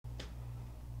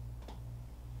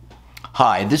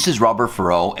Hi, this is Robert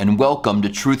Farreau, and welcome to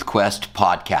Truth Quest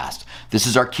Podcast. This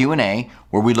is our Q&A,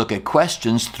 where we look at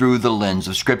questions through the lens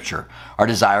of Scripture. Our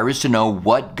desire is to know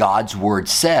what God's Word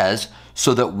says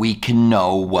so that we can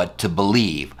know what to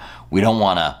believe. We don't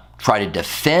want to try to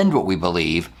defend what we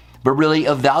believe, but really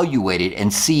evaluate it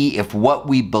and see if what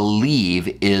we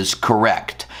believe is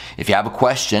correct. If you have a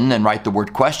question, then write the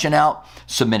word question out,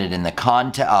 submit it in the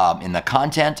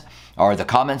content or the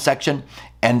comment section,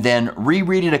 and then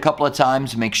reread it a couple of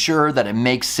times. Make sure that it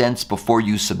makes sense before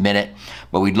you submit it.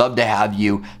 But we'd love to have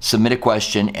you submit a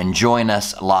question and join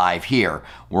us live here.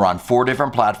 We're on 4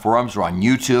 different platforms. We're on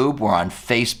YouTube, we're on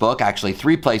Facebook, actually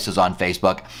 3 places on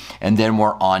Facebook, and then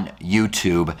we're on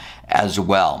YouTube as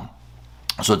well.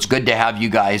 So it's good to have you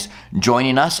guys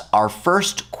joining us. Our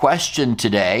first question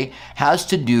today has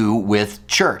to do with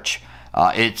church.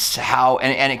 It's how,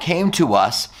 and it came to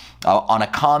us on a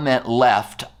comment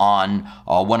left on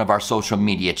one of our social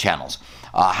media channels.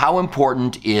 How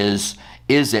important is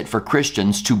it for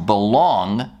Christians to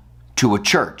belong to a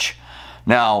church?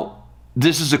 Now,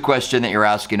 this is a question that you're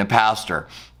asking a pastor.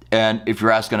 And if you're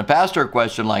asking a pastor a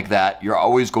question like that, you're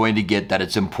always going to get that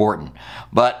it's important.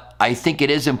 But I think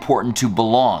it is important to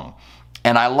belong.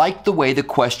 And I like the way the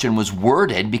question was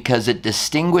worded because it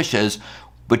distinguishes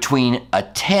between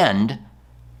attend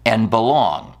and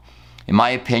belong. In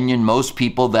my opinion, most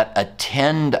people that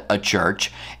attend a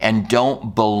church and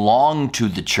don't belong to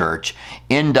the church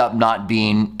end up not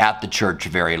being at the church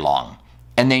very long.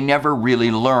 And they never really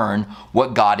learn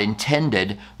what God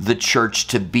intended the church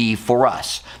to be for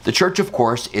us. The church, of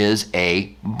course, is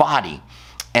a body,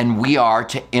 and we are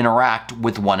to interact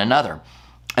with one another.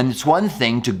 And it's one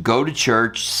thing to go to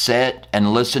church, sit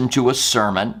and listen to a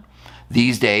sermon.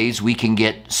 These days, we can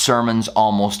get sermons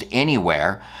almost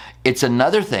anywhere. It's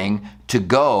another thing to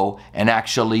go and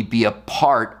actually be a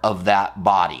part of that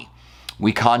body.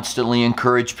 We constantly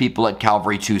encourage people at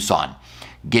Calvary Tucson.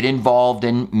 Get involved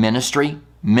in ministry,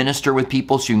 minister with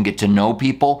people so you can get to know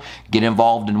people, get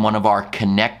involved in one of our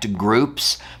connect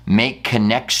groups, make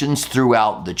connections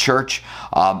throughout the church,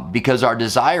 because our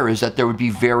desire is that there would be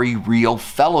very real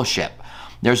fellowship.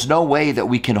 There's no way that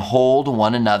we can hold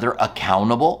one another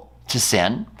accountable to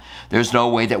sin. There's no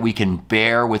way that we can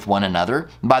bear with one another.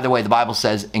 By the way, the Bible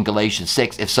says in Galatians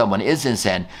 6, if someone is in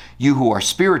sin, you who are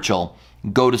spiritual,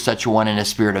 go to such a one in a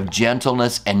spirit of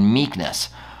gentleness and meekness.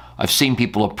 I've seen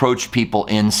people approach people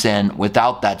in sin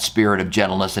without that spirit of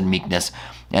gentleness and meekness.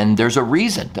 And there's a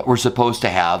reason that we're supposed to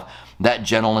have that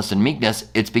gentleness and meekness.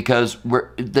 It's because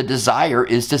the desire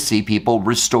is to see people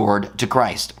restored to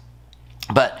Christ.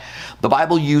 But the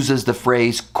Bible uses the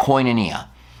phrase koinonia.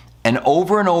 And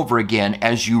over again,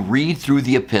 as you read through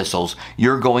the epistles,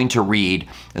 you're going to read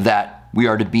that we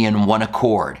are to be in one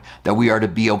accord, that we are to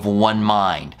be of one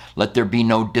mind. Let there be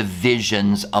no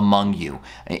divisions among you.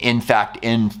 In fact,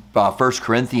 in 1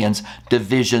 Corinthians,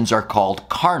 divisions are called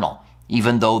carnal.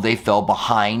 Even though they fell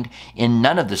behind in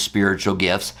none of the spiritual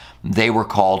gifts, they were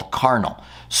called carnal.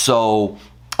 So,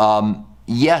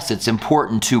 yes, it's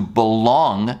important to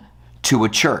belong to a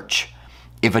church.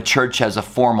 If a church has a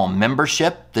formal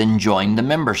membership, then join the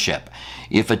membership.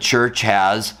 If a church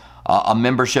has a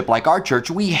membership like our church,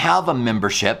 we have a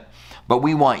membership, but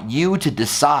we want you to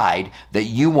decide that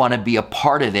you want to be a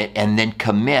part of it and then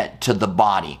commit to the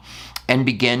body and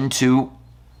begin to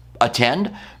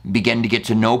attend, begin to get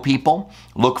to know people,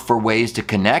 look for ways to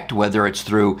connect, whether it's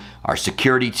through our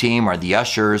security team or the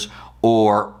ushers,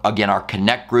 or again, our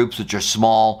connect groups, which are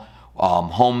small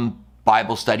home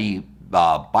Bible studies,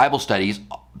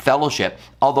 fellowship,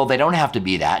 although they don't have to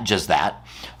be just that.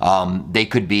 They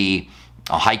could be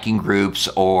hiking groups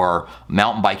or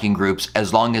mountain biking groups,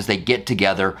 as long as they get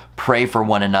together, pray for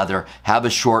one another, have a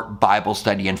short Bible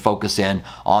study and focus in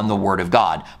on the Word of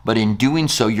God. But in doing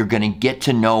so, you're going to get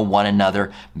to know one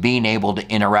another, being able to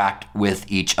interact with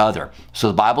each other. So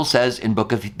the Bible says in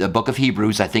the book of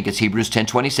Hebrews, I think it's Hebrews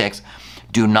 10:26,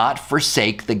 do not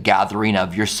forsake the gathering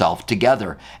of yourself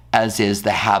together, as is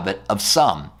the habit of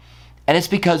some. And it's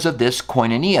because of this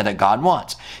koinonia that God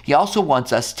wants. He also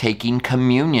wants us taking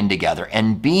communion together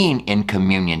and being in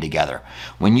communion together.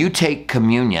 When you take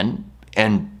communion,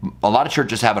 and a lot of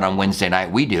churches have it on Wednesday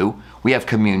night, we do. We have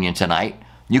communion tonight.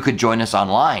 You could join us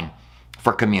online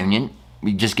for communion.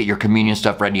 You just get your communion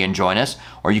stuff ready and join us.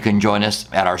 Or you can join us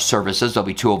at our services. There'll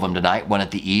be 2 of them tonight, one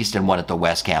at the East and one at the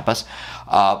West campus.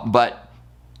 But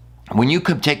when you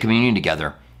take communion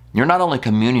together, you're not only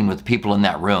communing with people in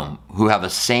that room who have the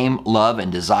same love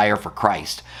and desire for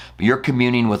Christ, but you're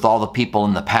communing with all the people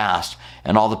in the past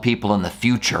and all the people in the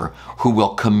future who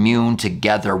will commune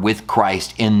together with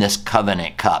Christ in this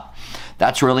covenant cup.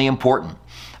 That's really important.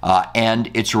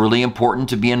 And it's really important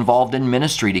to be involved in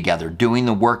ministry together, doing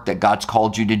the work that God's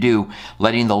called you to do,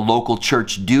 letting the local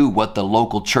church do what the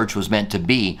local church was meant to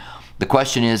be. The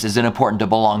question is it important to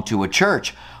belong to a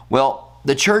church? Well,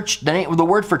 the church, the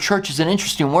word for church is an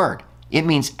interesting word. It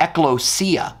means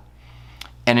ekklesia.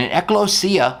 And an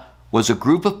ekklesia was a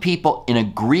group of people in a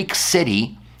Greek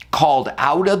city called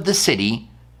out of the city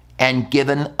and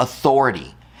given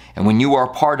authority. And when you are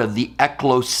part of the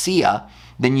ekklesia,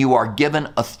 then you are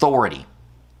given authority.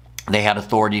 They had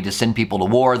authority to send people to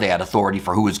war. They had authority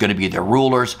for who was going to be their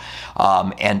rulers.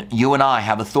 And you and I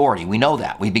have authority. We know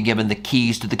that. We've been given the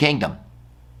keys to the kingdom,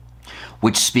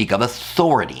 which speak of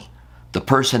authority. The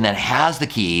person that has the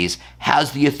keys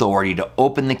has the authority to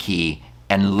open the key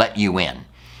and let you in.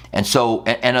 And so,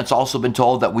 and it's also been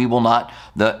told that we will not,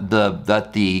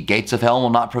 that the gates of hell will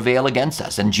not prevail against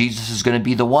us. And Jesus is going to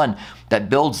be the one that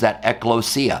builds that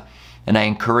ekklesia. And I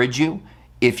encourage you,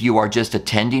 if you are just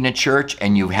attending a church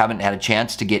and you haven't had a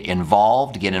chance to get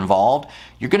involved,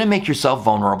 you're going to make yourself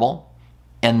vulnerable.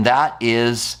 And that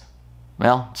is,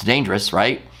 well, it's dangerous,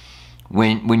 right?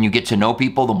 When you get to know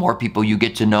people, the more people you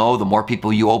get to know, the more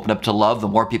people you open up to love, the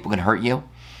more people can hurt you.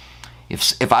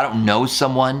 If I don't know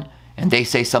someone and they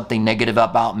say something negative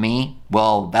about me,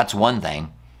 well, that's one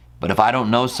thing. But if I don't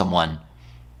know someone,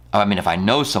 if I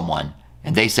know someone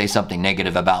and they say something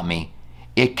negative about me,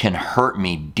 it can hurt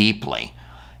me deeply.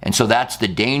 And so that's the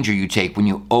danger you take when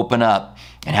you open up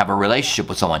and have a relationship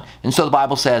with someone. And so the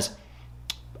Bible says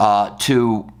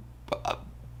to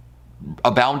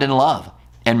abound in love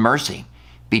and mercy,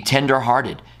 be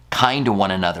tenderhearted, kind to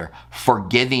one another,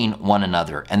 forgiving one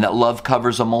another, and that love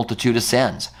covers a multitude of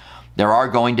sins. There are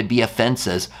going to be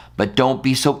offenses, but don't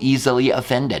be so easily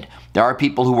offended. There are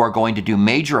people who are going to do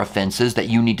major offenses that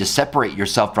you need to separate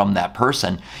yourself from that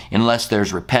person unless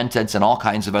there's repentance and all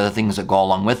kinds of other things that go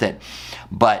along with it.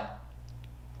 But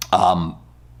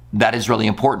that is really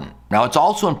important. Now, it's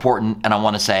also important, and I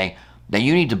want to say, that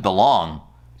you need to belong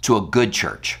to a good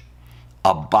church,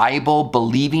 a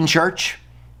Bible-believing church,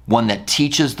 one that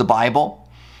teaches the Bible,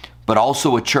 but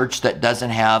also a church that doesn't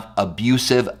have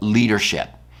abusive leadership.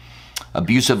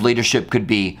 Abusive leadership could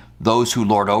be those who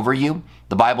lord over you.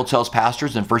 The Bible tells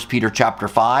pastors in 1 Peter chapter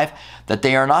 5 that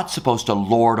they are not supposed to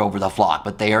lord over the flock,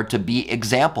 but they are to be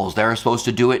examples. They're supposed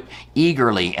to do it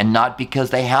eagerly and not because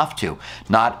they have to,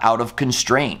 not out of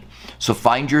constraint. So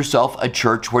find yourself a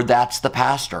church where that's the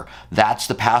pastor. That's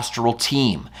the pastoral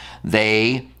team.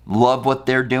 They love what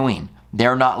they're doing.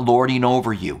 They're not lording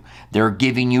over you. They're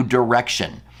giving you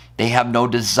direction. They have no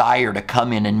desire to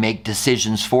come in and make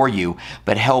decisions for you,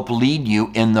 but help lead you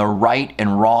in the right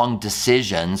and wrong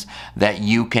decisions that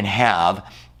you can have,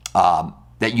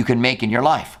 that you can make in your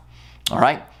life. All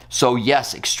right? So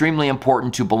yes, extremely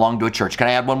important to belong to a church. Can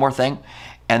I add one more thing?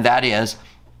 And that is,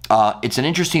 it's an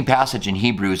interesting passage in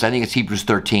Hebrews, I think it's Hebrews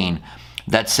 13,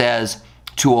 that says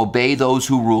to obey those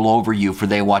who rule over you, for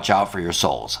they watch out for your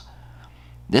souls.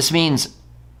 This means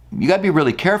you got to be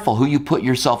really careful who you put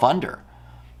yourself under.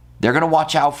 They're going to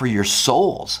watch out for your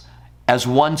souls as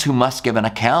ones who must give an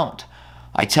account.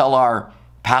 I tell our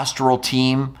pastoral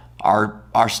team,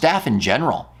 our staff in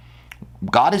general,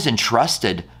 God has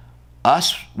entrusted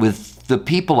us with the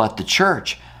people at the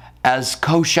church as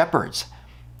co-shepherds,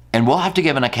 and we'll have to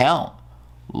give an account.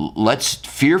 Let's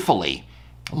fearfully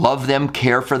love them,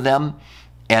 care for them,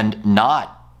 and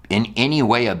not in any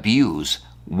way abuse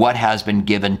what has been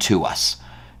given to us.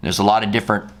 There's a lot of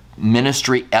different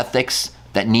ministry ethics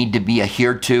that need to be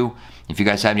adhered to. If you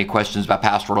guys have any questions about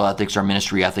pastoral ethics or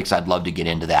ministry ethics, I'd love to get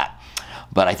into that.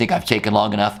 But I think I've taken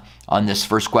long enough on this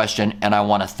first question, and I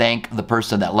want to thank the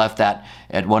person that left that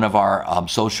at one of our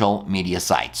social media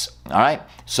sites. All right,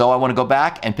 so I want to go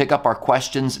back and pick up our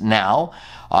questions now.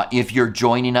 If you're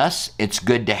joining us, it's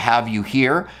good to have you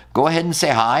here. Go ahead and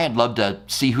say hi. I'd love to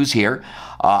see who's here.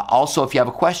 Also, if you have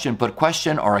a question, put a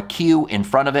question or a Q in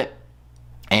front of it,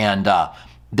 and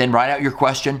then write out your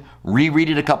question, reread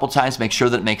it a couple times, make sure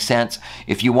that it makes sense.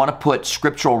 If you want to put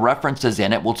scriptural references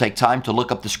in it, we'll take time to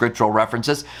look up the scriptural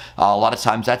references. A lot of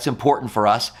times that's important for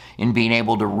us in being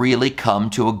able to really come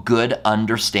to a good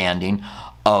understanding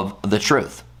of the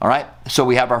truth. All right, so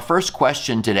we have our first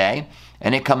question today,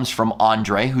 and it comes from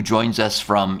Andre, who joins us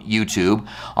from YouTube.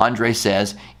 Andre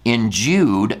says, in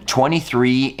Jude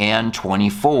 23 and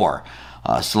 24.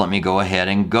 So let me go ahead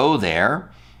and go there.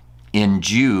 In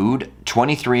Jude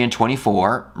 23 and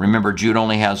 24, remember Jude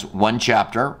only has one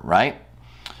chapter, right?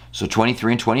 So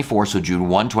 23 and 24, so Jude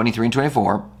 1, 23 and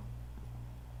 24.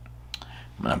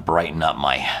 I'm going to brighten up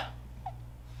my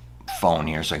phone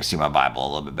here so I can see my Bible a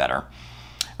little bit better.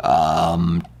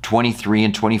 23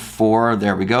 and 24,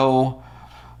 there we go.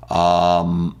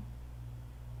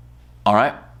 All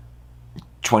right.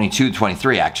 22,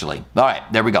 23, actually. All right,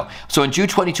 there we go. So in Jude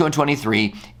 22 and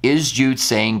 23, is Jude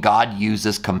saying God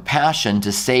uses compassion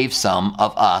to save some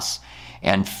of us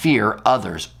and fear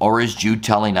others? Or is Jude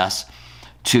telling us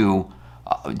to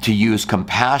use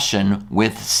compassion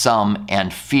with some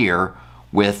and fear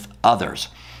with others?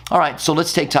 All right, so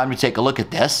let's take time to take a look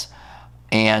at this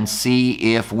and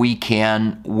see if we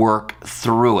can work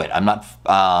through it.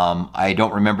 I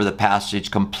don't remember the passage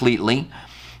completely.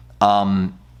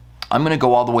 I'm going to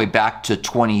go all the way back to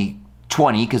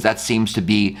 2020 because that seems to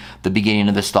be the beginning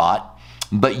of this thought.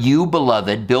 But you,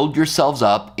 beloved, build yourselves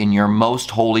up in your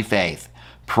most holy faith,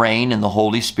 praying in the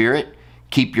Holy Spirit.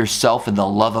 Keep yourself in the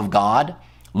love of God,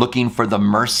 looking for the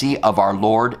mercy of our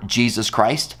Lord Jesus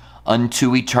Christ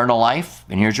unto eternal life.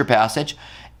 And here's your passage.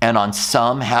 And on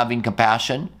some having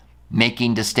compassion,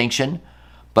 making distinction,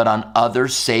 but on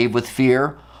others save with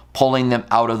fear, pulling them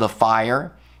out of the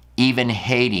fire, even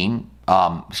hating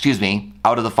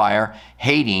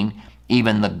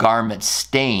even the garment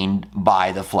stained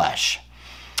by the flesh.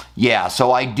 Yeah,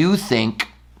 so I do think,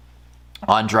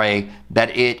 Andre,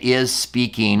 that it is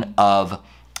speaking of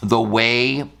the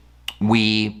way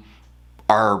we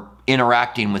are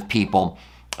interacting with people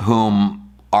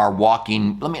whom are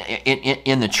walking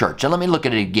in the church. And let me look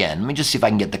at it again. Let me just see if I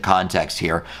can get the context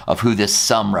here of who this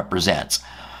some represents.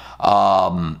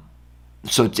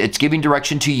 So it's giving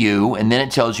direction to you, and then it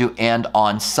tells you, and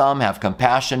on some have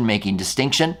compassion, making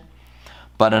distinction,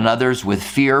 but on others with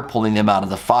fear, pulling them out of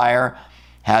the fire,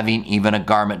 having even a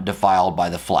garment defiled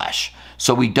by the flesh.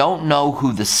 So we don't know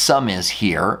who the some is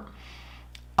here.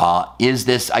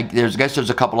 There's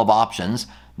a couple of options.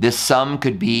 This some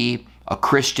could be a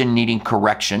Christian needing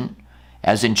correction,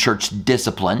 as in church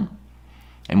discipline,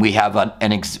 and we have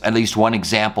at least one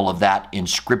example of that in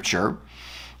Scripture.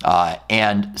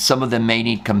 And some of them may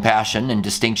need compassion and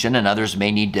distinction, and others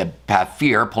may need to have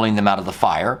fear, pulling them out of the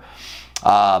fire.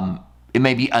 It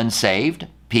may be unsaved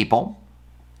people.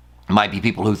 It might be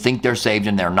people who think they're saved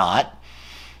and they're not.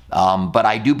 But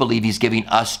I do believe he's giving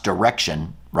us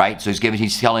direction, right? So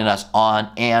he's telling us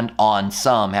on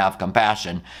some have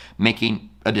compassion,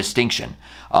 making a distinction.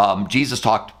 Jesus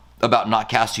talked about not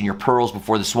casting your pearls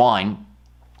before the swine,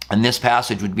 and this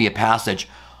passage would be a passage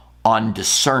on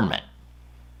discernment.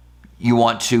 You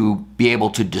want to be able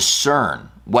to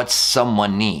discern what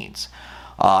someone needs.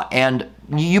 And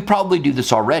you probably do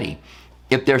this already.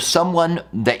 If there's someone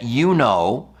that you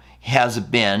know has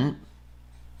been,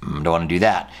 don't want to do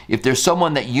that. If there's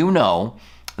someone that you know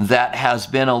that has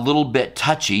been a little bit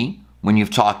touchy when you've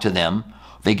talked to them,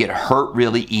 they get hurt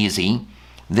really easy,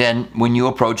 then when you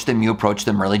approach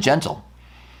them really gentle.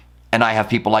 And I have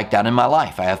people like that in my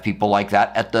life. I have people like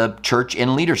that at the church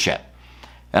in leadership.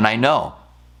 And I know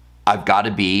I've got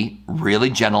to be really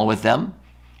gentle with them.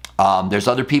 There's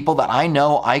other people that I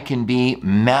know I can be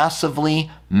massively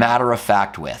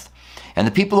matter-of-fact with. And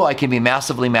the people who I can be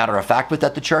massively matter-of-fact with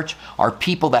at the church are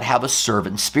people that have a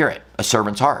servant spirit, a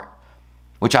servant's heart,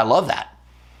 which I love that.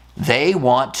 They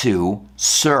want to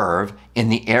serve in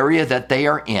the area that they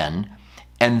are in,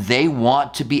 and they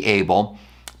want to be able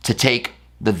to take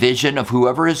the vision of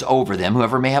whoever is over them,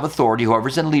 whoever may have authority,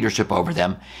 whoever's in leadership over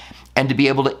them, and to be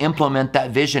able to implement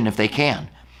that vision if they can.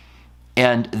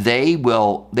 And they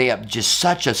have just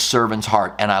such a servant's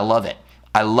heart, and I love it.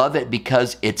 I love it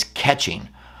because it's catching.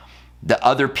 The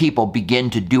other people begin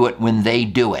to do it when they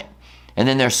do it. And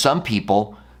then there's some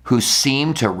people who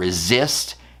seem to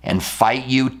resist and fight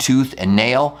you tooth and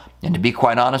nail. And to be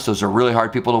quite honest, those are really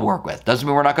hard people to work with. Doesn't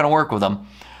mean we're not going to work with them,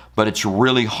 but it's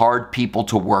really hard people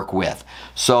to work with.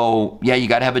 So yeah, you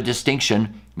got to have a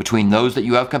distinction between those that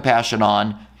you have compassion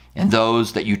on and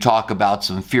those that you talk about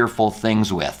some fearful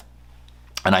things with.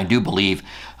 And I do believe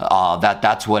that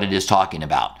that's what it is talking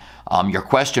about. Your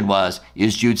question was,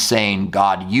 is Jude saying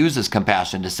God uses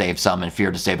compassion to save some and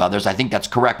fear to save others? I think that's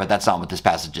correct, but that's not what this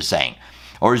passage is saying.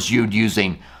 Or is Jude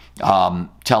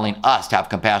telling us to have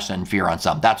compassion and fear on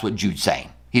some? That's what Jude's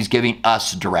saying. He's giving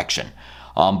us direction.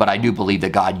 But I do believe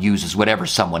that God uses whatever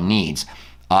someone needs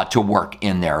to work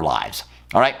in their lives.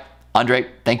 All right,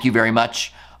 Andre, thank you very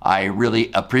much. I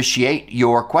really appreciate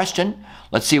your question.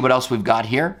 Let's see what else we've got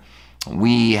here.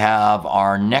 We have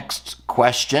our next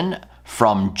question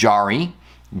from Jari.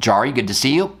 Jari, good to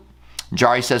see you.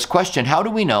 Jari says, question, how do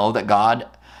we know that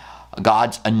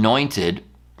God's anointed,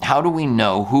 how do we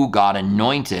know who God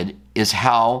anointed is?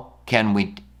 How can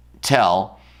we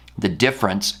tell the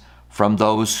difference from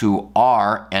those who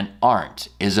are and aren't?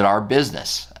 Is it our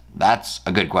business? That's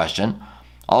a good question.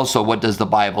 Also, what does the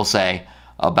Bible say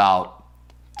about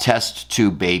test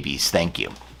tube babies? Thank you.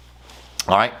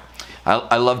 All right.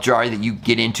 I love, Jari, that you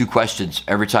get into questions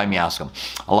every time you ask them.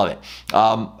 I love it.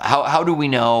 How do we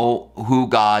know who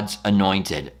God's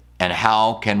anointed, and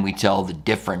how can we tell the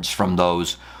difference from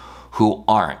those who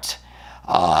aren't?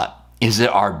 Is it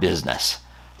our business?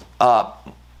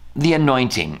 The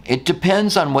anointing. It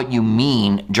depends on what you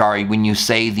mean, Jari, when you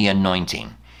say the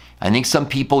anointing. I think some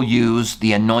people use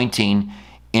the anointing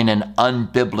in an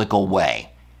unbiblical way.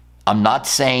 I'm not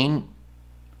saying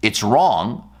it's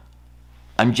wrong.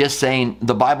 I'm just saying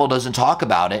the Bible doesn't talk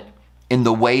about it in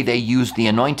the way they use the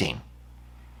anointing.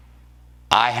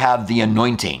 I have the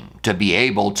anointing to be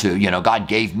able to, God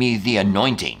gave me the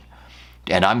anointing,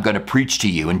 and I'm going to preach to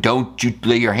you, and don't you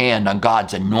lay your hand on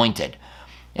God's anointed.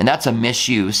 And that's a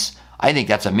misuse. I think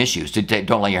that's a misuse.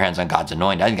 Don't lay your hands on God's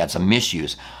anointed. I think that's a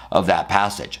misuse of that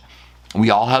passage. We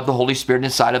all have the Holy Spirit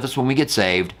inside of us when we get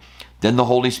saved. Then the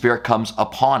Holy Spirit comes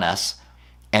upon us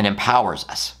and empowers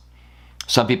us.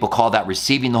 Some people call that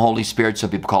receiving the Holy Spirit. Some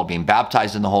people call it being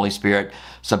baptized in the Holy Spirit.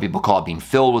 Some people call it being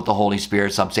filled with the Holy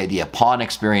Spirit. Some say the upon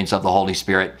experience of the Holy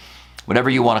Spirit. Whatever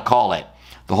you want to call it,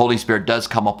 the Holy Spirit does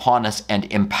come upon us and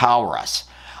empower us.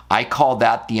 I call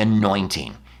that the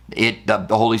anointing. The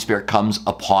Holy Spirit comes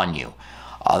upon you.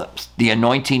 The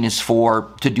anointing is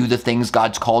to do the things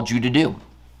God's called you to do.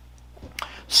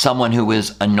 Someone who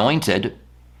is anointed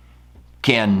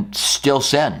can still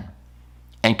sin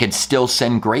and can still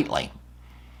sin greatly.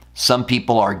 Some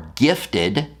people are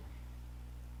gifted,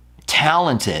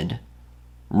 talented,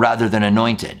 rather than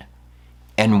anointed.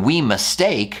 And we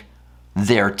mistake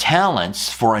their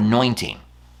talents for anointing.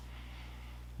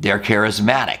 They're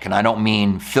charismatic, and I don't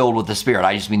mean filled with the Spirit.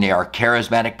 I just mean they are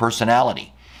charismatic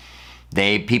personality.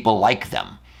 People like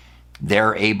them.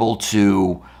 They're able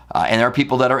to, and there are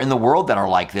people that are in the world that are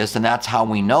like this, and that's how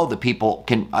we know that people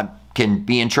can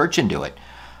be in church and do it.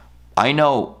 I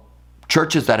know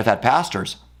churches that have had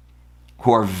pastors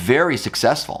who are very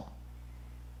successful.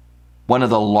 One of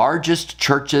the largest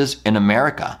churches in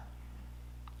America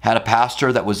had a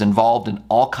pastor that was involved in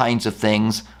all kinds of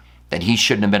things that he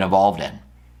shouldn't have been involved in.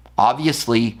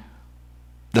 Obviously,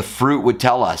 the fruit would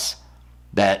tell us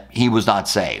that he was not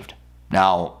saved.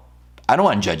 Now, I don't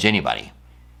want to judge anybody,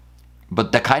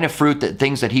 but the kind of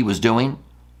things that he was doing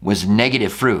was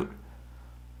negative fruit.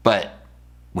 But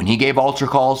when he gave altar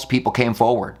calls, people came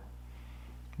forward.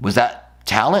 Was that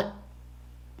talent,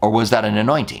 or was that an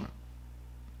anointing?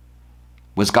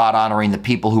 Was God honoring the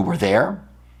people who were there?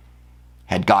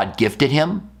 Had God gifted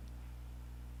him?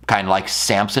 Kind of like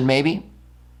Samson, maybe?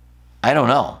 I don't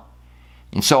know.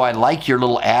 And so I like your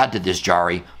little add to this,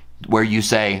 Jari, where you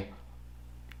say,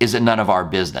 is it none of our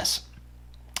business?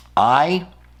 I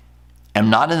am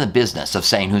not in the business of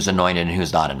saying who's anointed and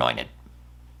who's not anointed,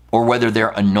 or whether they're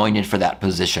anointed for that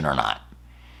position or not.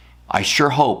 I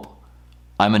sure hope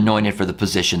I'm anointed for the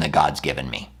position that God's given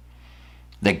me.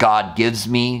 That God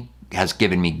has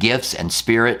given me gifts and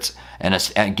spirits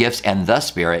and gifts and the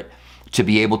Spirit to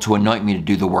be able to anoint me to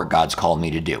do the work God's called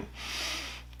me to do.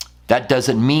 That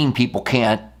doesn't mean people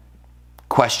can't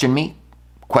question me,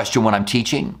 question what I'm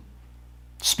teaching,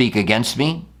 speak against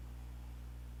me.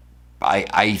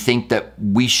 I think that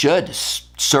we should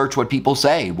search what people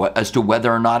say as to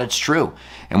whether or not it's true.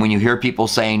 And when you hear people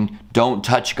saying, don't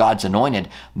touch God's anointed,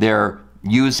 they're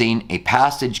using a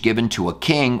passage given to a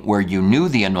king where you knew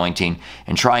the anointing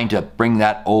and trying to bring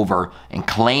that over and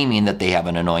claiming that they have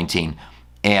an anointing.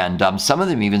 And some of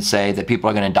them even say that people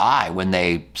are going to die when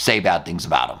they say bad things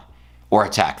about them or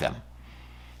attack them.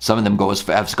 Some of them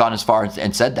have gone as far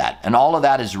and said that. And all of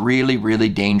that is really, really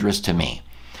dangerous to me.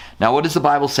 Now, what does the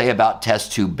Bible say about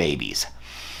test tube babies?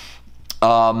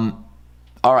 All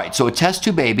right, so a test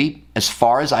tube baby, as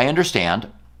far as I understand,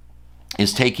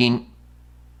 is taking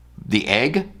the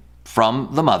egg from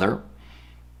the mother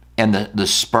and the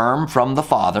sperm from the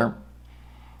father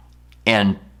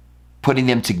and putting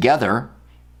them together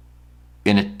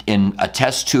in a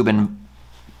test tube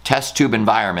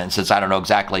environment, since I don't know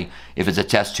exactly if it's a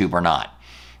test tube or not,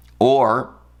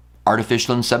 or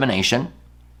artificial insemination,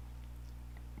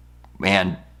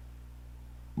 and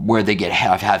where they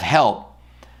have help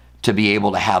to be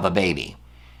able to have a baby.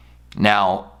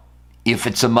 Now, if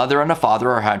it's a mother and a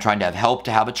father are trying to have help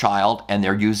to have a child and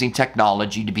they're using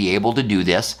technology to be able to do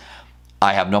this,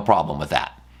 I have no problem with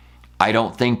that. I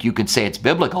don't think you could say it's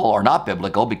biblical or not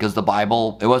biblical because the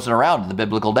Bible, it wasn't around in the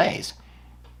biblical days.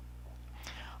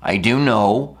 I do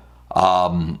know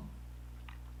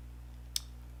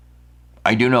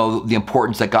the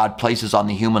importance that God places on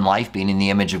the human life being in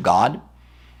the image of God,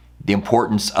 the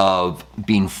importance of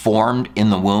being formed in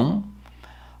the womb.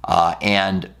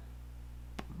 And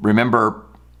remember,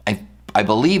 I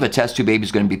believe a test tube baby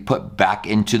is going to be put back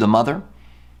into the mother.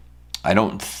 I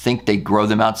don't think they grow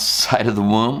them outside of the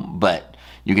womb, but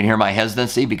you can hear my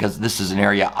hesitancy because this is an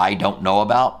area I don't know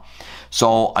about.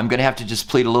 So I'm going to have to just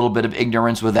plead a little bit of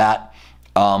ignorance with that.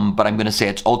 But I'm going to say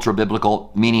it's ultra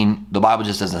biblical, meaning the Bible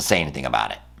just doesn't say anything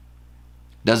about it.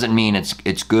 Doesn't mean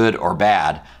it's good or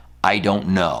bad. I don't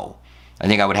know. I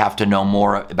think I would have to know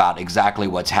more about exactly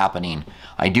what's happening.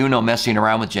 I do know messing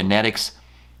around with genetics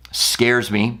scares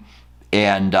me,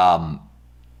 and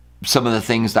some of the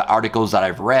things, the articles that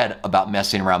I've read about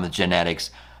messing around with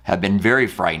genetics have been very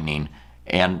frightening,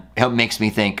 and it makes me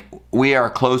think we are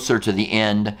closer to the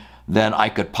end than I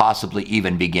could possibly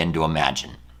even begin to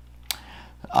imagine.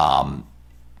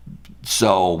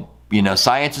 So,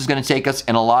 science is going to take us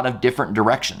in a lot of different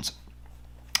directions.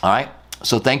 All right.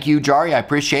 So thank you, Jari. I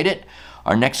appreciate it.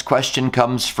 Our next question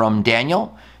comes from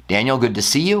Daniel. Daniel, good to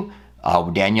see you.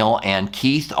 Daniel and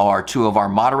Keith are two of our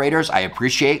moderators. I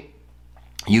appreciate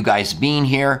you guys being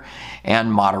here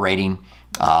and moderating,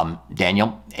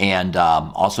 Daniel, and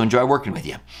also enjoy working with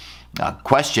you.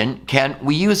 Question, can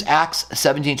we use Acts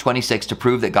 17:26 to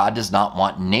prove that God does not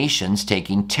want nations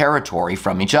taking territory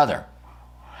from each other?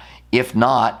 If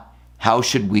not, how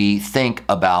should we think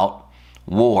about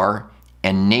war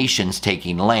and nations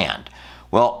taking land?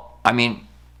 Well,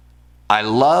 I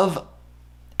love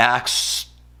Acts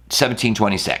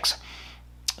 17:26.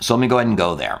 So let me go ahead and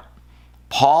go there.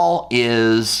 Paul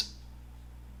is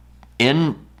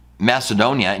in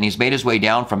Macedonia, and he's made his way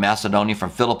down from Macedonia, from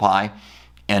Philippi,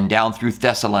 and down through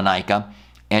Thessalonica,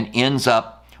 and ends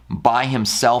up by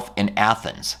himself in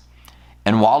Athens.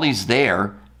 And while he's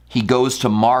there, he goes to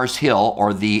Mars Hill,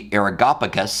 or the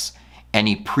Areopagus, and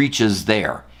he preaches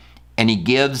there. And he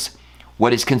gives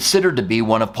what is considered to be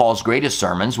one of Paul's greatest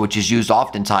sermons, which is used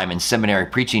oftentimes in seminary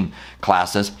preaching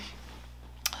classes.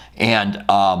 And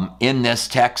in this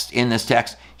text,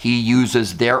 he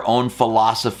uses their own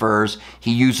philosophers.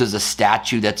 He uses a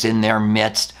statue that's in their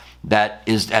midst that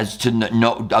is as to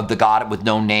know of the God with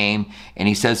no name, and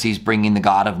he says he's bringing the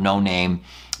God of no name.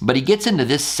 But he gets into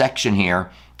this section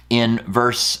here in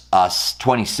verse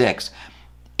 26,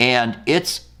 and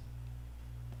it's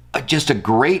just a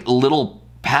great little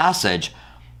passage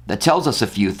that tells us a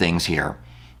few things here.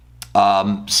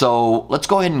 So let's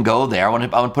go ahead and go there. I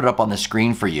want to put it up on the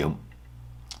screen for you.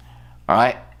 All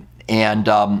right, and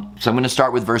so I'm going to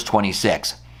start with verse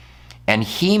 26. And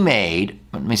he made,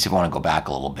 let me see if I want to go back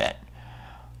a little bit.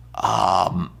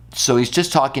 So he's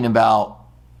just talking about,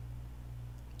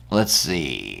 let's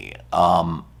see.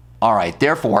 All right,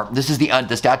 therefore, this is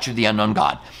the statue of the unknown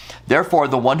God. Therefore,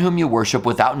 the one whom you worship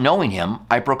without knowing him,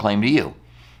 I proclaim to you.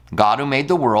 God who made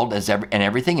the world and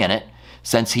everything in it,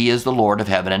 since he is the Lord of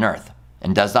heaven and earth,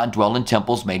 and does not dwell in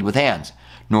temples made with hands,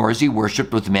 nor is he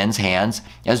worshipped with men's hands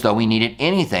as though he needed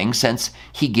anything, since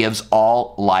he gives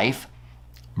all life,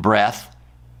 breath,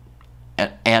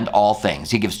 and all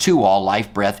things. He gives to all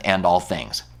life, breath, and all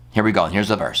things. Here we go, and here's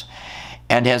the verse.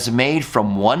 And has made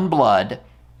from one blood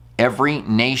every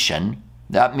nation.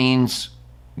 That means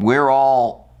we're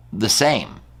all the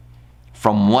same.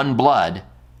 From one blood,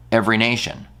 every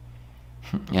nation.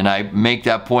 And I make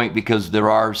that point because there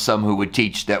are some who would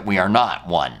teach that we are not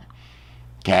one.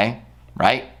 Okay?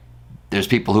 Right? There's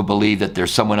people who believe that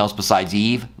there's someone else besides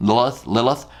Eve,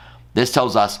 Lilith. This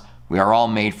tells us we are all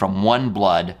made from one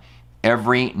blood,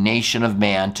 every nation of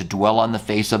man, to dwell on the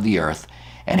face of the earth,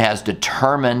 and has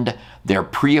determined their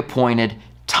pre-appointed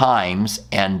times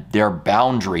and their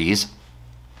boundaries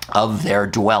of their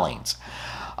dwellings.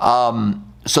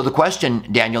 So the question,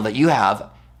 Daniel, that you have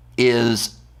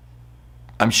is,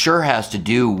 I'm sure has to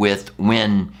do with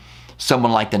when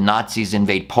someone like the Nazis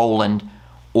invade Poland,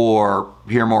 or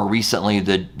here more recently,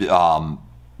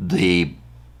 the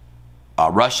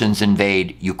Russians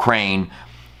invade Ukraine,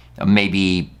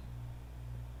 maybe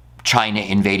China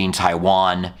invading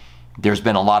Taiwan. There's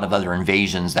been a lot of other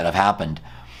invasions that have happened.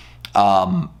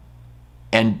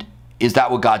 And is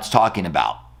that what God's talking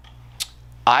about?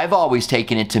 I've always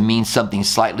taken it to mean something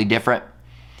slightly different.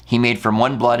 He made from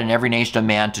one blood in every nation of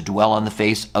man to dwell on the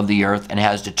face of the earth, and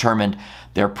has determined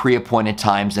their pre-appointed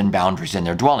times and boundaries in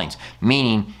their dwellings.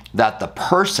 Meaning that the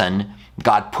person,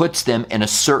 God puts them in a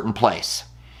certain place.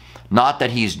 Not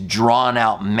that he's drawn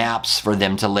out maps for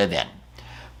them to live in.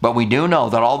 But we do know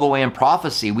that all the way in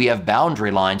prophecy, we have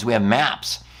boundary lines, we have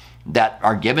maps that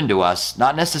are given to us,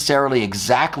 not necessarily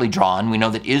exactly drawn. We know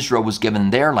that Israel was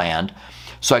given their land,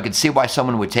 so I could see why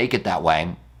someone would take it that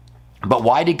way. But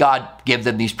why did God give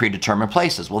them these predetermined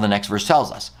places? Well, the next verse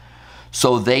tells us.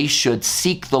 So they should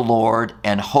seek the Lord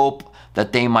and hope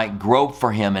that they might grope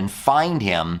for him and find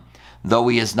him, though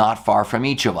he is not far from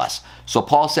each of us. So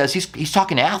Paul says, he's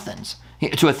talking to Athens,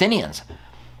 to Athenians.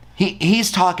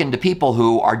 He's talking to people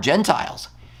who are Gentiles.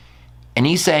 And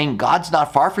he's saying, God's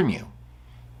not far from you.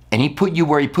 And he put you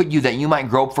where he put you that you might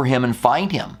grope for him and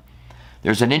find him.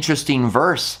 There's an interesting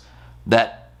verse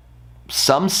that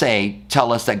some say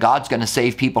tell us that God's going to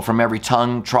save people from every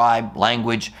tongue, tribe,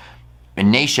 language,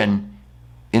 and nation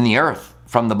in the earth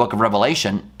from the book of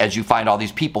Revelation, as you find all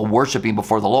these people worshiping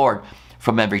before the Lord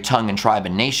from every tongue and tribe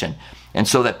and nation. And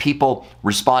so that people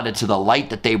responded to the light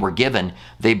that they were given.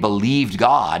 They believed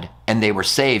God and they were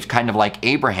saved, kind of like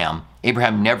Abraham.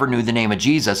 Abraham never knew the name of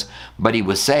Jesus, but he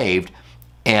was saved.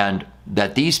 And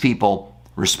that these people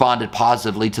responded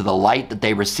positively to the light that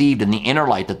they received and the inner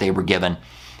light that they were given,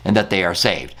 and that they are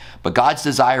saved. But God's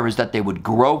desire is that they would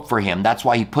grope for him. That's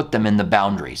why he put them in the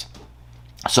boundaries.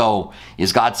 So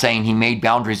is God saying he made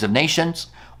boundaries of nations,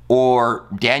 or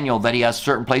Daniel that he has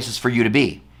certain places for you to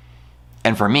be?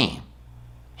 And for me,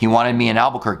 he wanted me in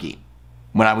Albuquerque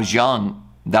when I was young,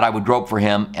 that I would grope for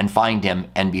him and find him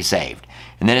and be saved.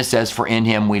 And then it says, for in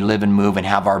him we live and move and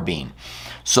have our being.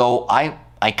 So I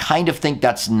kind of think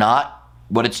that's not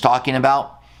what it's talking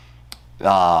about.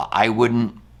 I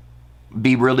wouldn't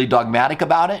be really dogmatic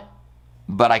about it,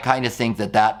 but I kind of think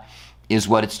that that is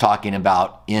what it's talking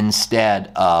about,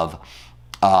 instead of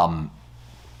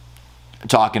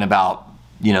talking about,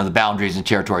 the boundaries and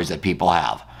territories that people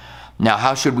have. Now,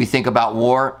 how should we think about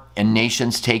war and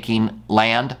nations taking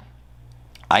land?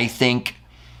 I think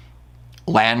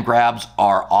land grabs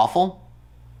are awful.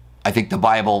 I think the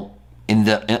Bible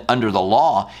under the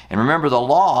law, and remember the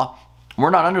law, we're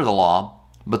not under the law,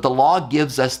 but the law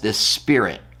gives us this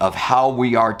spirit of how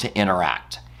we are to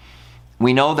interact.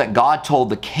 We know that God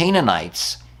told the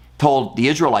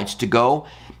Israelites to go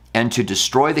and to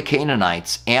destroy the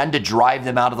Canaanites and to drive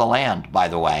them out of the land, by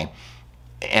the way.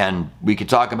 And we could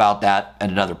talk about that at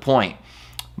another point.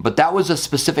 But that was a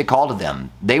specific call to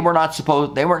them. They weren't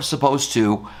supposed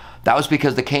to. That was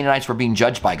because the Canaanites were being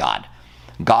judged by God.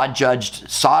 God judged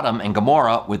Sodom and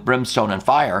Gomorrah with brimstone and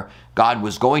fire. God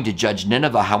was going to judge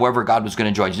Nineveh. However, God was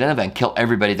going to judge Nineveh and kill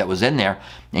everybody that was in there.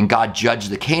 And God judged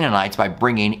the Canaanites by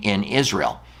bringing in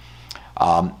Israel.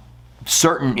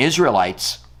 Certain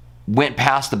Israelites went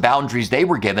past the boundaries they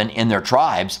were given in their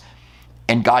tribes,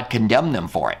 and God condemned them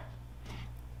for it.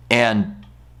 And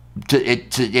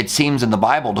it seems in the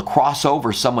Bible, to cross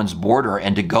over someone's border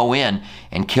and to go in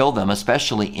and kill them,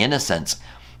 especially innocents,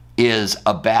 is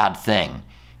a bad thing.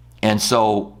 And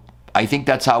so I think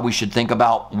that's how we should think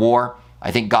about war.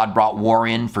 I think God brought war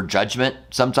in for judgment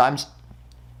sometimes.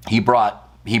 He brought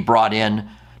in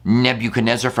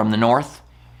Nebuchadnezzar from the north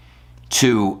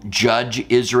to judge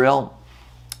Israel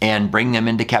and bring them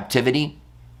into captivity.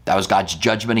 That was God's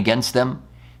judgment against them.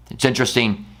 It's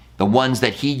interesting, the ones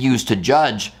that he used to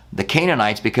judge the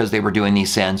Canaanites, because they were doing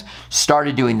these sins,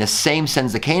 started doing the same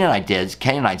sins the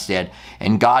Canaanites did,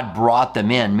 and God brought them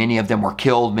in. Many of them were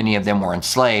killed, many of them were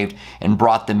enslaved, and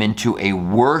brought them into a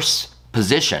worse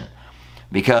position,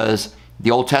 because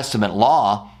the Old Testament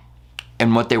law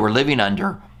and what they were living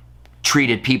under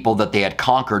treated people that they had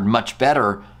conquered much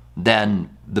better than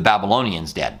the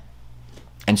Babylonians did.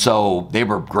 And so they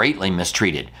were greatly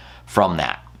mistreated from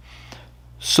that.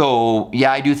 So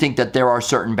yeah, I do think that there are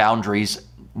certain boundaries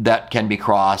that can be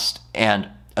crossed, and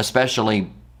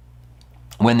especially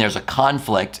when there's a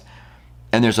conflict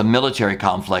and there's a military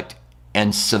conflict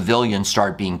and civilians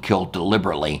start being killed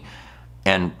deliberately.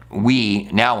 And we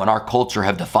now in our culture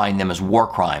have defined them as war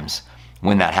crimes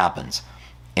when that happens.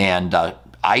 And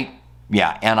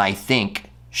I think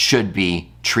should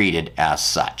be treated as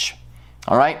such.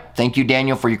 All right. Thank you,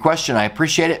 Daniel, for your question. I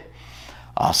appreciate it.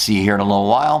 I'll see you here in a little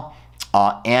while.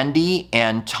 Andy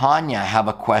and Tanya have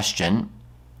a question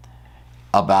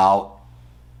about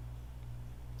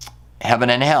heaven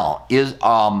and hell.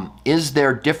 Is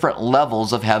there different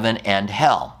levels of heaven and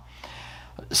hell?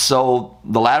 So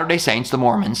the Latter-day Saints, the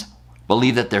Mormons,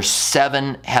 believe that there's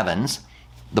 7 heavens.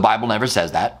 The Bible never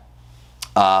says that.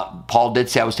 Paul did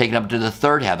say I was taken up to the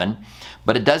 3rd heaven,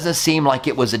 but it doesn't seem like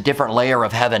it was a different layer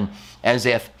of heaven, as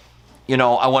if,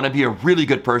 I want to be a really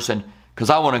good person because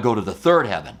I want to go to the 3rd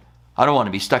heaven. I don't want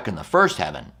to be stuck in the 1st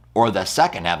heaven or the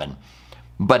 2nd heaven.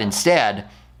 But instead,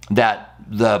 that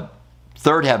the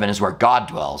 3rd heaven is where God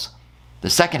dwells. The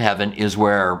 2nd heaven is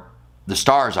where the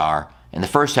stars are, and the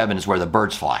 1st heaven is where the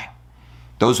birds fly.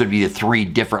 Those would be the 3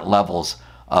 different levels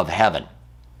of heaven.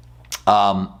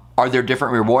 Are there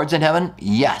different rewards in heaven?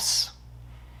 Yes.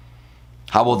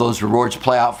 How will those rewards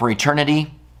play out for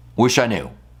eternity? Wish I knew.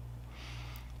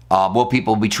 Will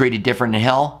people be treated different in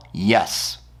hell?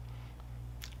 Yes.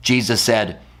 Jesus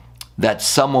said that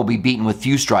some will be beaten with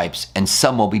few stripes and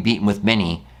some will be beaten with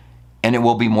many, and it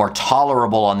will be more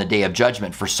tolerable on the day of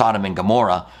judgment for Sodom and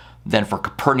Gomorrah than for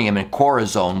Capernaum and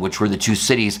Chorazin, which were the two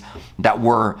cities that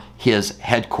were his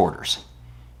headquarters.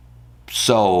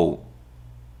 So,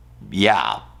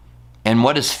 yeah. And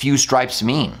what does few stripes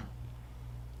mean?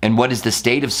 And what is the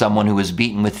state of someone who is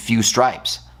beaten with few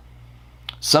stripes?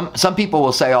 Some people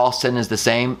will say all sin is the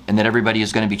same and that everybody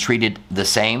is going to be treated the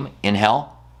same in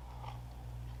hell.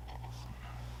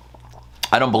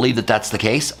 I don't believe that that's the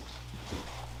case.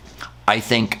 I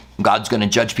think God's going to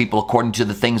judge people according to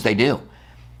the things they do.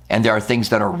 And there are things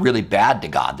that are really bad to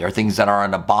God. There are things that are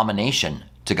an abomination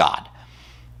to God.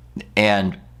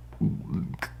 And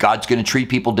God's going to treat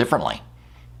people differently.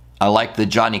 I like the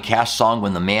Johnny Cash song,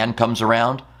 When the Man Comes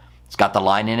Around. It's got the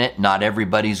line in it, not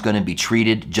everybody's going to be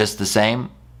treated just the same.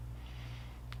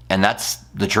 And that's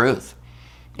the truth.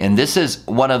 And this is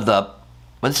one of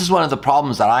the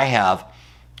problems that I have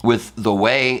with the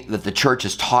way that the church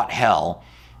has taught hell.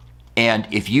 And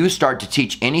if you start to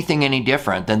teach anything any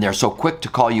different, then they're so quick to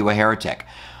call you a heretic.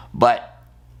 But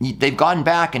they've gone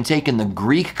back and taken the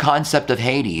Greek concept of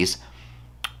Hades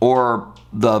or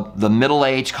the Middle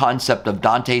Age concept of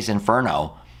Dante's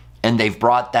Inferno, and they've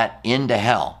brought that into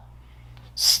hell.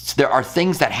 There are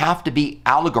things that have to be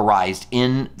allegorized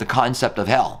in the concept of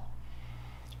hell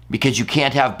because you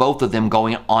can't have both of them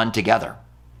going on together.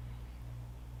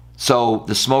 So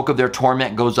the smoke of their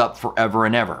torment goes up forever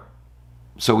and ever.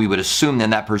 So we would assume then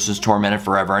that person's tormented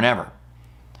forever and ever.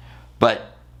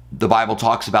 But the Bible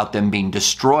talks about them being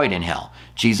destroyed in hell.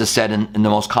 Jesus said in the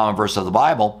most common verse of the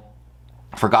Bible,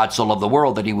 for God so loved the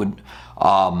world that he would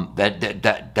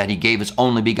that he gave his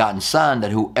only begotten Son,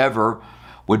 that whoever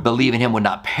would believe in him would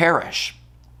not perish.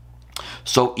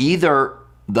 So either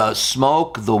the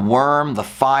smoke, the worm, the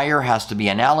fire has to be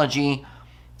an analogy,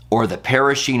 or the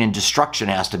perishing and destruction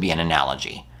has to be an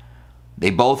analogy.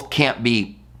 They both can't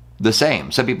be the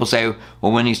same. Some people say,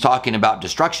 well, when he's talking about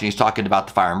destruction, he's talking about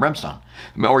the fire and brimstone.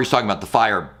 Or he's talking about the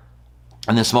fire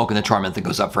and the smoke and the torment that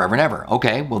goes up forever and ever.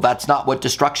 Okay, well, that's not what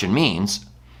destruction means.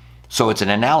 So it's an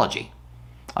analogy.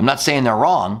 I'm not saying they're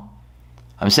wrong.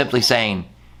 I'm simply saying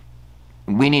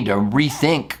we need to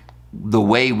rethink the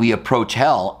way we approach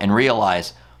hell and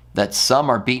realize that some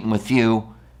are beaten with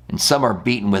few and some are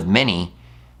beaten with many.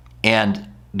 And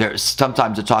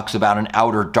sometimes it talks about an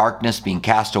outer darkness being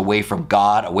cast away from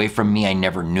God, away from me, I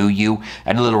never knew you,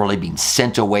 and literally being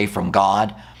sent away from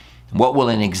God. What will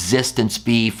an existence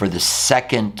be for the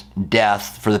second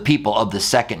death, for the people of the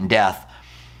second death,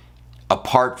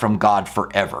 apart from God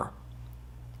forever?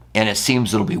 And it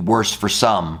seems it'll be worse for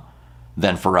some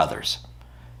than for others.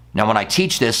 Now, when I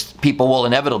teach this, people will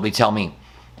inevitably tell me,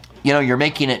 you're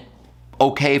making it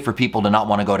okay for people to not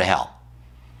want to go to hell.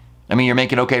 I mean, you're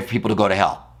making it okay for people to go to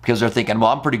hell because they're thinking, well,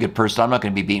 I'm a pretty good person. I'm not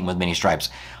going to be beaten with many stripes.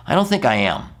 I don't think I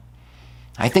am.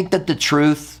 I think that the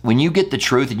truth, when you get the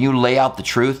truth and you lay out the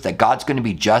truth that God's going to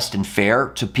be just and fair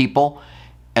to people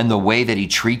and the way that he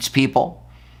treats people,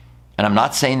 and I'm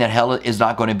not saying that hell is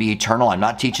not going to be eternal. I'm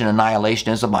not teaching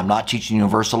annihilationism. I'm not teaching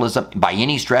universalism by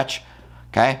any stretch,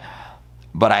 okay?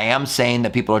 But I am saying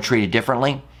that people are treated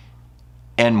differently.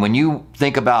 And when you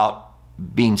think about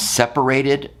being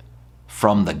separated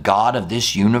from the God of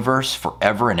this universe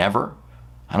forever and ever,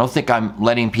 I don't think I'm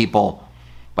letting people,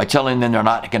 by telling them they're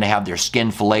not going to have their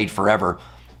skin filleted forever,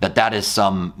 that is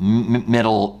some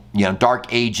middle,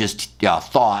 dark ages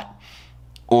thought,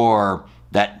 or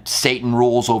that Satan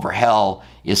rules over hell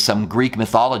is some Greek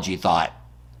mythology thought.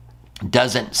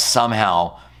 Doesn't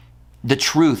somehow, the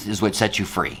truth is what sets you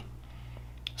free.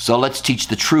 So let's teach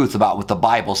the truth about what the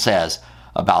Bible says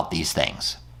about these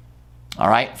things. All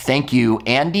right. Thank you,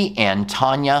 Andy and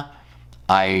Tanya.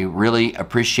 I really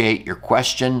appreciate your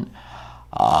question.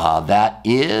 That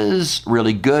is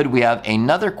really good. We have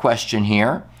another question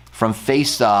here from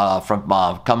comes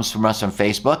from us from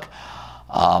Facebook.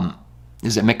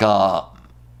 Is it Mika?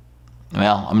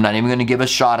 Well, I'm not even going to give a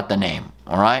shot at the name.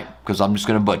 All right, because I'm just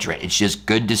going to butcher it. It's just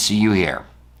good to see you here.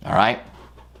 All right.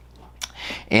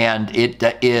 And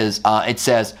it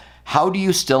says, how do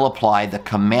you still apply the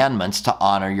commandments to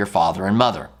honor your father and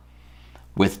mother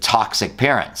with toxic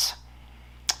parents?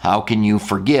 How can you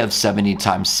forgive 70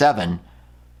 times 7,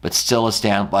 but still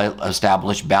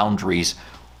establish boundaries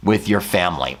with your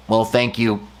family? Well, thank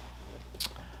you,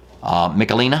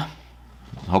 Michelina.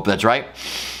 Hope that's right.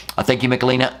 Thank you,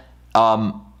 Michelina.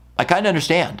 I kind of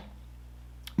understand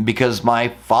because my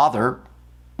father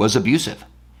was abusive.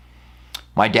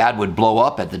 My dad would blow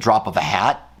up at the drop of a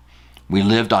hat. We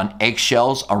lived on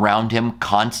eggshells around him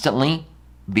constantly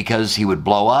because he would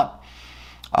blow up.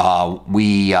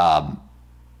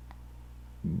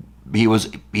 He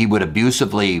would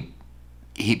abusively,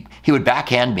 he would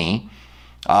backhand me,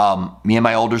 me and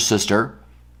my older sister,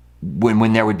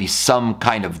 when there would be some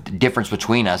kind of difference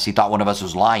between us, he thought one of us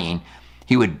was lying,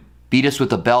 he would beat us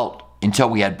with a belt until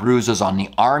we had bruises on the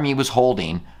arm he was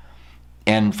holding,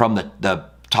 and from the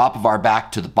top of our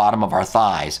back to the bottom of our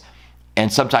thighs,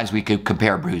 and sometimes we could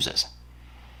compare bruises.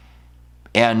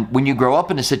 And when you grow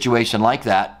up in a situation like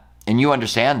that, and you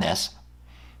understand this,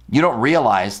 you don't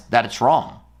realize that it's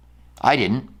wrong. I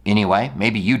didn't, anyway.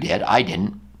 Maybe you did. I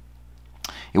didn't.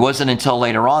 It wasn't until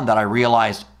later on that I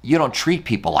realized you don't treat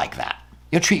people like that.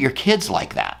 You don't treat your kids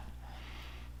like that.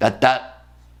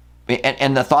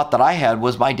 And the thought that I had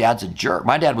was my dad's a jerk.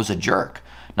 My dad was a jerk.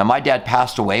 Now, my dad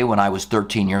passed away when I was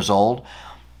 13 years old.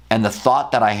 And the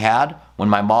thought that I had when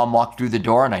my mom walked through the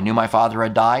door and I knew my father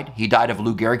had died, he died of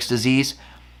Lou Gehrig's disease.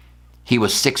 He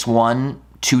was 6'1",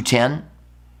 210.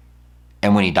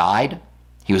 And when he died,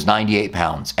 he was 98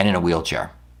 pounds and in a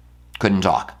wheelchair. Couldn't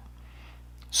talk.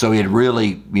 So he had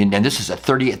really, and this is at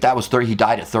 30, that was 30, he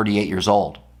died at 38 years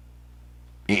old.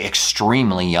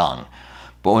 Extremely young.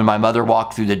 But when my mother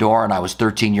walked through the door and I was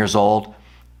 13 years old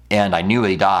and I knew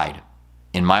he died,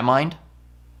 in my mind,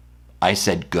 I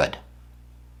said, good.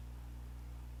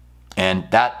 And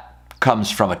that comes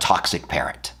from a toxic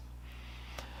parent.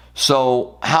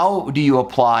 So how do you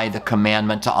apply the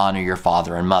commandment to honor your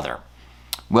father and mother?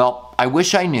 Well, I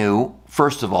wish I knew,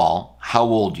 first of all, how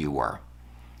old you were,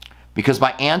 because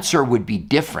my answer would be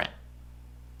different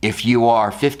if you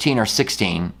are 15 or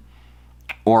 16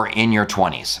 or in your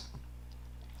 20s.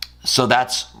 So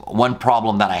that's one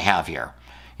problem that I have here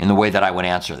in the way that I would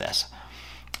answer this.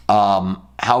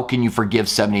 How can you forgive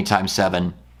 70 times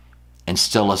 7 and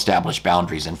still establish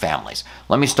boundaries in families?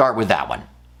 Let me start with that one.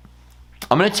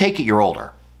 I'm going to take it you're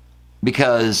older,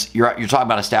 because you're talking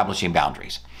about establishing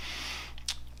boundaries.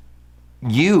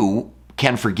 You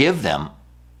can forgive them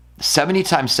 70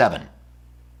 times 7.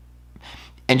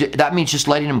 And that means just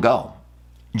letting them go.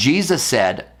 Jesus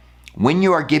said, when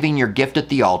you are giving your gift at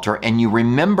the altar and you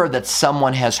remember that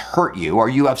someone has hurt you or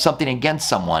you have something against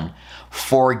someone,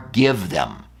 forgive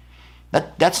them.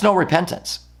 That's no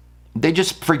repentance. They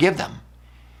just forgive them.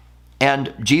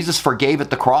 And Jesus forgave at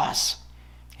the cross.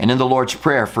 And in the Lord's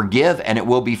Prayer, forgive and it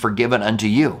will be forgiven unto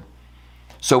you.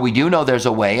 So we do know there's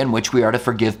a way in which we are to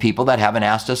forgive people that haven't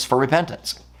asked us for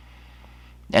repentance.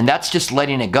 And that's just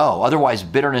letting it go. Otherwise,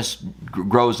 bitterness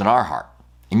grows in our heart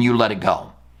and you let it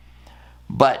go.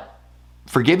 But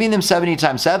forgiving them 70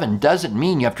 times 7 doesn't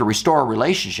mean you have to restore a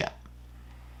relationship.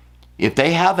 If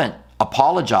they haven't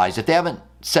apologized, if they haven't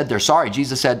said they're sorry,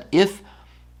 Jesus said, if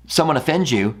someone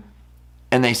offends you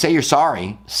and they say you're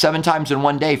sorry, 7 times in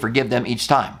one day, forgive them each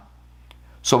time.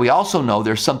 So we also know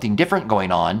there's something different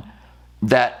going on,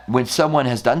 that when someone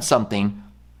has done something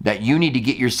that you need to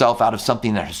get yourself out of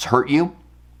something that has hurt you,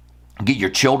 get your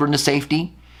children to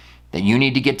safety, that you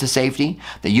need to get to safety,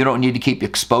 that you don't need to keep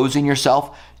exposing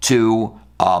yourself to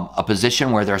a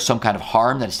position where there's some kind of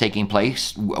harm that is taking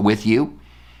place with you.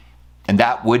 And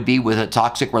that would be with a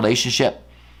toxic relationship.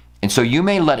 And so you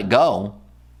may let it go,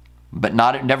 but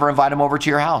never invite them over to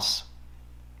your house.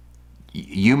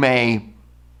 You may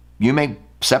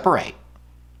separate.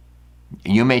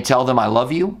 You may tell them, I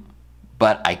love you,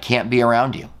 but I can't be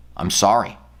around you. I'm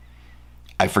sorry.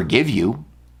 I forgive you.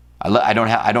 I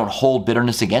don't hold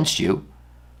bitterness against you,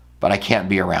 but I can't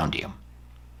be around you.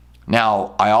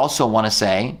 Now, I also want to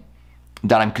say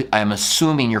that I'm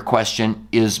assuming your question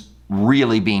is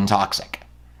really being toxic.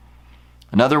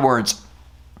 In other words,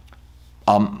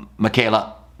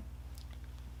 Michaela,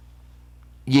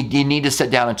 you need to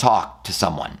sit down and talk to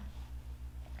someone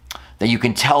that you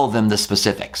can tell them the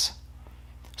specifics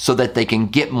so that they can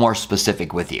get more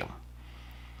specific with you.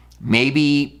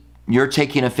 Maybe you're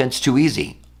taking offense too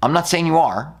easy. I'm not saying you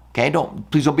are, okay?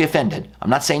 Please don't be offended.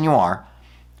 I'm not saying you are,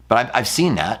 but I've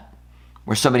seen that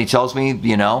where somebody tells me,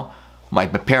 my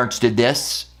parents did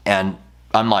this, and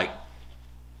I'm like,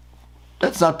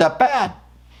 that's not that bad.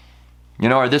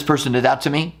 Or this person did that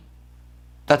to me.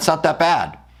 That's not that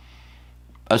bad.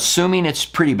 Assuming it's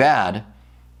pretty bad,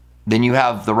 then you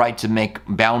have the right to make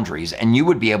boundaries, and you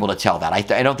would be able to tell that.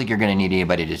 I don't think you're going to need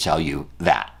anybody to tell you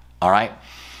that, all right?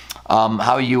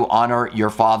 How you honor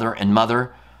your father and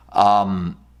mother.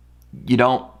 You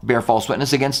don't bear false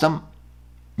witness against them.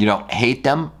 You don't hate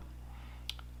them.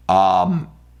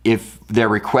 If their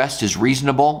request is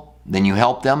reasonable, then you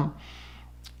help them.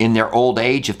 In their old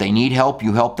age, if they need help,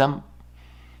 you help them.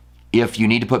 If you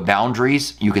need to put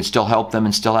boundaries, you can still help them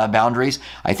and still have boundaries.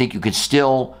 I think you could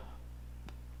still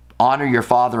honor your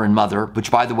father and mother,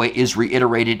 which, by the way, is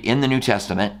reiterated in the New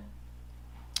Testament.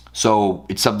 So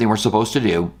it's something we're supposed to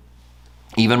do,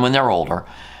 even when they're older,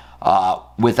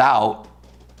 without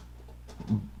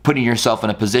putting yourself in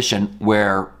a position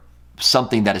where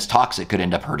something that is toxic could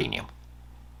end up hurting you.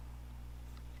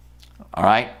 All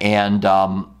right. And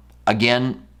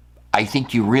again, I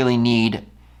think you really need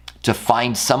to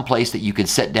find some place that you can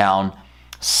sit down,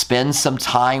 spend some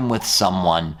time with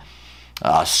someone,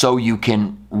 so you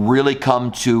can really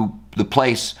come to the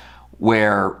place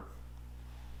where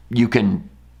you can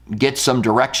get some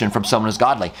direction from someone who's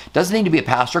godly. Doesn't need to be a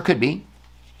pastor, could be.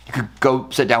 You could go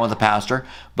sit down with a pastor,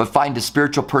 but find a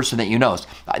spiritual person that you know.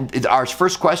 Our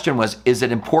first question was, is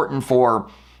it important for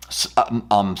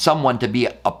someone to be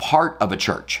a part of a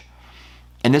church?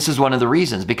 And this is one of the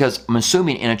reasons, because I'm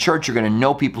assuming in a church you're going to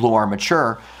know people who are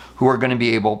mature, who are going to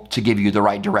be able to give you the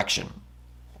right direction.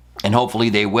 And hopefully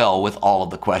they will with all of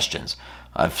the questions.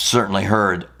 I've certainly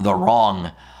heard the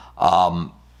wrong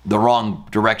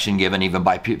direction given even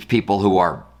by people who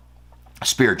are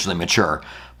spiritually mature.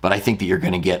 But I think that you're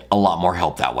going to get a lot more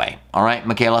help that way. All right,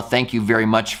 Michaela, thank you very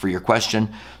much for your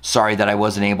question. Sorry that I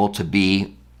wasn't able to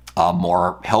be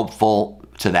more helpful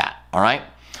to that. All right,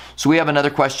 so we have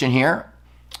another question here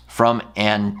from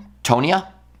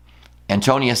Antonia.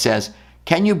 Antonia says,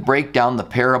 can you break down the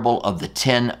parable of the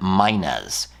 10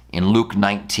 minas in Luke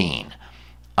 19?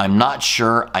 I'm not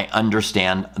sure I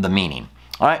understand the meaning.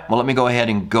 All right, well, let me go ahead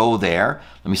and go there.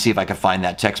 Let me see if I can find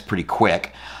that text pretty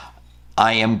quick.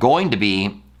 I am going to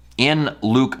be in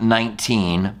Luke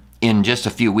 19 in just a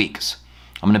few weeks.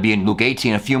 I'm going to be in Luke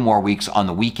 18 a few more weeks on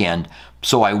the weekend,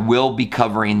 so I will be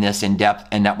covering this in depth,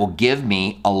 and that will give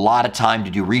me a lot of time to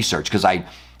do research, because I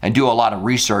do a lot of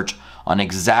research on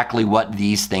exactly what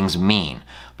these things mean.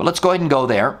 But let's go ahead and go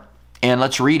there, and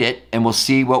let's read it, and we'll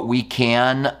see what we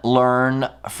can learn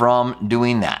from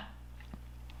doing that.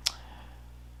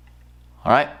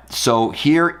 All right, so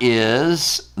here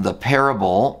is the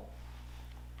parable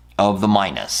of the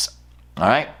minas. All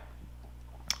right.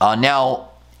 Now,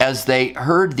 as they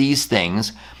heard these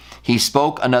things, he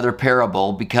spoke another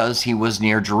parable because he was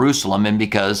near Jerusalem, and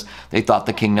because they thought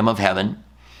the kingdom of heaven,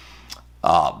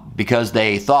 because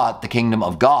they thought the kingdom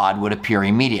of God would appear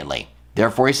immediately.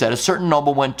 Therefore, he said, a certain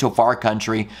noble went to a far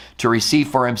country to receive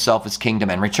for himself his kingdom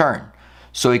and return.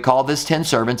 So he called his 10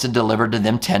 servants and delivered to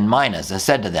them 10 minas, and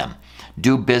said to them,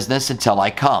 do business until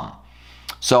I come.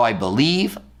 So I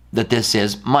believe that this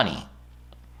is money.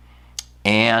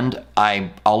 And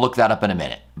I'll look that up in a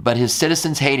minute. But his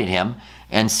citizens hated him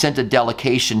and sent a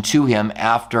delegation to him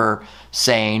after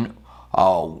saying,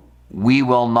 oh, we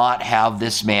will not have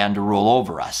this man to rule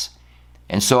over us.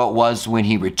 And so it was when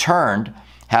he returned,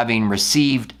 having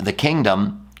received the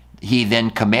kingdom, he then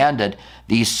commanded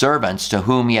these servants to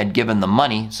whom he had given the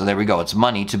money, so there we go, it's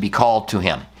money, to be called to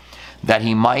him, that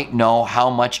he might know how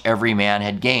much every man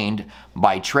had gained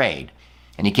by trade.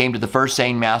 And he came to the first,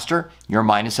 saying, Master, your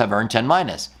minas have earned 10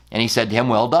 minas. And he said to him,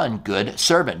 well done, good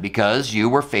servant, because you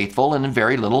were faithful in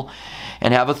very little,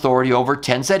 and have authority over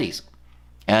 10 cities.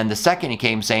 And the second he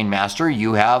came, saying, Master,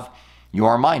 you have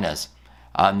your minas.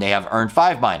 They have earned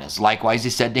 5 minas. Likewise,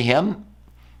 he said to him,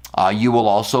 you will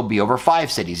also be over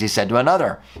 5 cities. He said to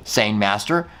another, saying,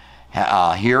 Master,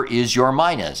 here is your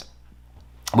minas,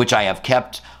 which I have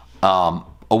kept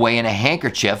away in a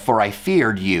handkerchief, for I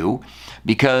feared you,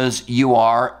 because you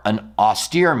are an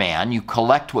austere man. You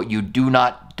collect what you do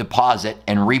not deposit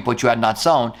and reap what you had not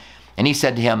sown. And he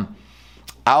said to him,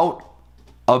 out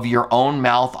of your own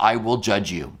mouth I will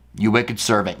judge you, you wicked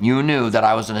servant. You knew that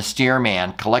I was an austere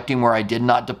man, collecting where I did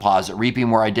not deposit, reaping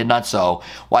where I did not sow.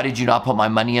 Why did you not put my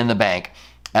money in the bank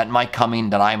at my coming,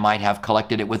 that I might have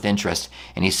collected it with interest?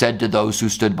 And he said to those who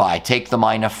stood by, take the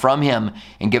mina from him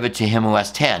and give it to him who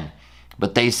has 10.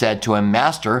 But they said to him,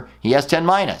 Master, he has 10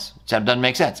 minas. That doesn't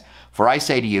make sense. For I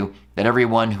say to you that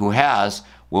everyone who has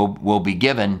will be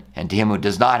given, and to him who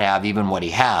does not have, even what he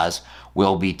has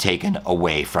will be taken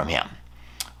away from him.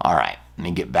 All right, let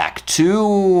me get back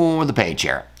to the page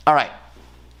here. All right,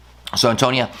 so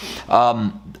Antonia,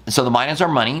 so the minas are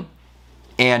money,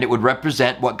 and it would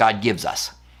represent what God gives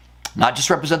us. Not just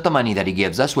represent the money that he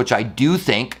gives us, which I do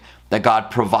think that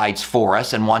God provides for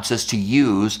us and wants us to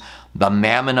use the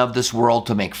mammon of this world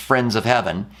to make friends of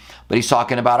heaven. But he's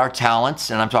talking about our talents,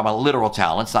 and I'm talking about literal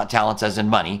talents, not talents as in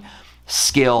money,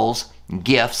 skills,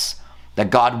 gifts that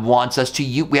God wants us to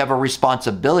use. We have a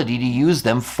responsibility to use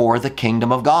them for the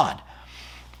kingdom of God.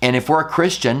 And if we're a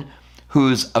Christian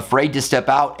who's afraid to step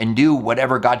out and do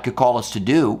whatever God could call us to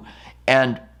do,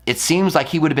 and it seems like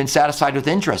he would have been satisfied with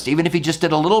interest, even if he just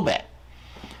did a little bit.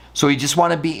 So we just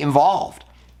want to be involved.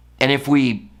 And if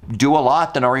we do a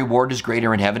lot, then our reward is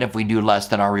greater in heaven. If we do less,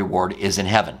 then our reward is in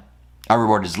heaven. Our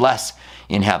reward is less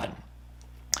in heaven.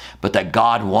 But that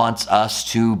God wants us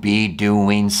to be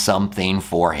doing something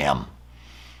for him.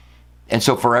 And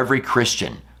so for every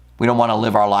Christian, we don't want to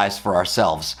live our lives for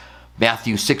ourselves,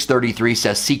 Matthew 6:33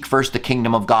 says, seek first the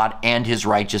kingdom of God and his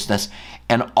righteousness,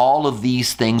 and all of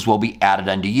these things will be added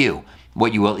unto you.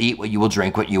 What you will eat, what you will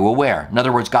drink, what you will wear. In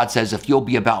other words, God says, if you'll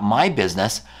be about my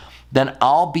business, then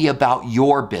I'll be about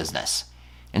your business.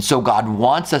 And so God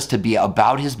wants us to be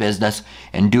about his business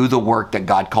and do the work that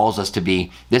God calls us to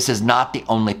be. This is not the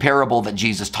only parable that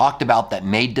Jesus talked about that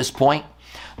made this point.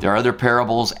 There are other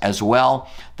parables as well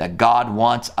that God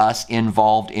wants us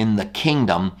involved in the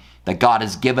kingdom, that God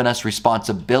has given us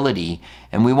responsibility,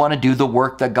 and we want to do the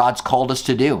work that God's called us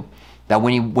to do. That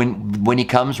when he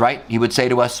comes, right, he would say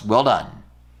to us, well done,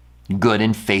 good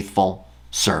and faithful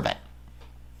servant.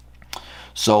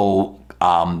 So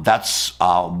that's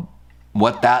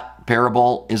what that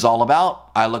parable is all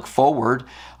about. I look forward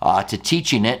to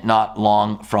teaching it not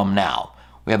long from now.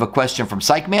 We have a question from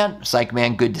Psychman.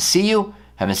 Psychman, good to see you.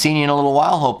 Haven't seen you in a little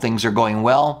while. Hope things are going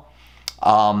well.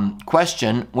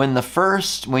 Question, when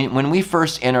we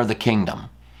first enter the kingdom,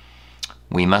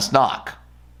 we must knock.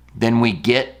 Then we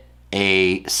get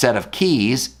a set of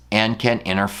keys and can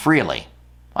enter freely.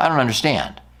 I don't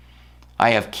understand.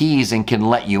 I have keys and can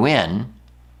let you in.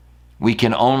 We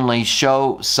can only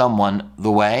show someone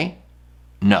the way?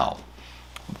 No.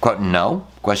 No?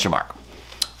 Question mark.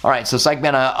 All right, so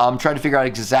Psychman, I'm trying to figure out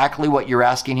exactly what you're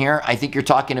asking here. I think you're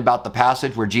talking about the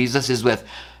passage where Jesus is with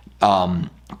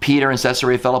Peter in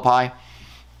Caesarea Philippi,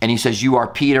 and he says, you are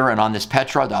Peter, and on this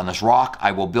Petra, on this rock,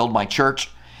 I will build my church,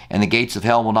 and the gates of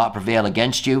hell will not prevail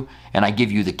against you, and I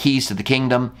give you the keys to the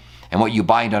kingdom, and what you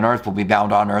bind on earth will be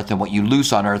bound on earth, and what you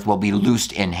loose on earth will be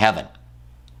loosed in heaven.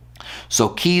 So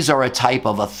keys are a type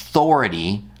of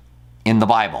authority in the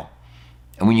Bible.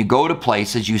 And when you go to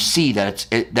places, you see that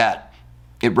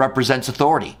it represents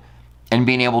authority and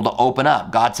being able to open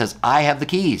up. God says, I have the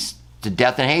keys to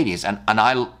death and Hades, and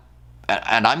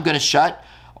I'm going to shut,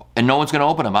 and no one's going to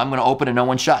open them. I'm going to open and no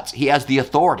one shuts. He has the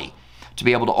authority to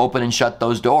be able to open and shut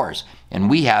those doors. And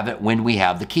we have it when we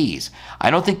have the keys.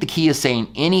 I don't think the key is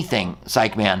saying anything,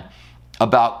 Psychman,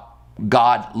 about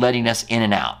God letting us in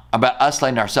and out, about us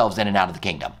letting ourselves in and out of the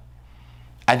kingdom.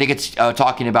 I think it's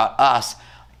talking about us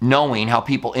knowing how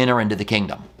people enter into the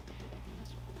kingdom.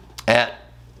 At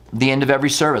the end of every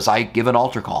service, I give an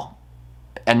altar call.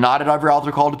 And not at every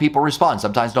altar call do people respond.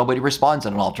 Sometimes nobody responds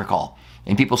at an altar call.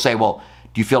 And people say, well,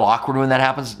 do you feel awkward when that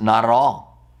happens? Not at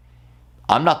all.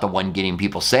 I'm not the one getting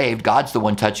people saved. God's the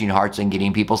one touching hearts and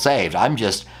getting people saved. I'm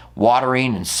just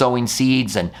watering and sowing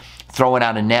seeds and throwing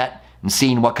out a net and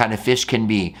seeing what kind of fish can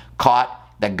be caught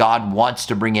that God wants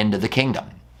to bring into the kingdom.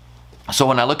 So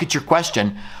when I look at your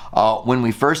question, when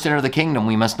we first enter the kingdom,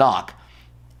 we must knock.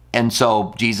 And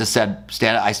so Jesus said,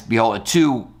 behold,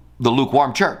 to the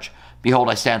lukewarm church, behold,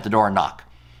 I stand at the door and knock.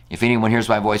 If anyone hears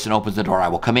my voice and opens the door, I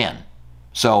will come in.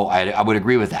 So I would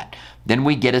agree with that. Then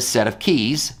we get a set of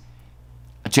keys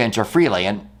to enter freely.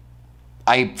 And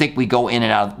I think we go in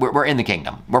and out. We're in the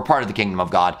kingdom. We're part of the kingdom of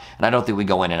God. And I don't think we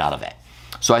go in and out of it.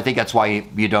 So I think that's why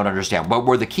you don't understand. But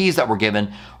where the keys that we're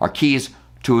given are keys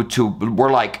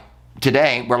we're like,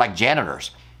 today, we're like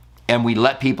janitors. And we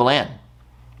let people in.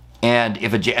 And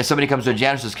if somebody comes to a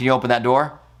janitor and says, can you open that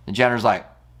door? The janitor's like,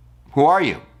 who are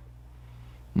you?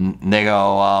 And they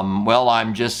go, well,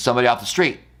 I'm just somebody off the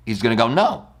street. He's going to go,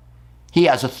 no. He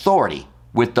has authority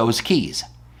with those keys.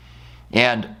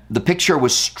 And the picture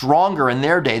was stronger in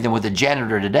their day than with the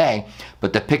janitor today,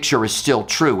 but the picture is still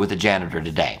true with the janitor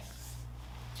today.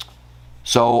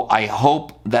 So I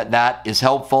hope that is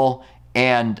helpful.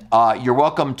 And you're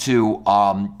welcome to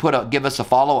give us a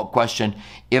follow-up question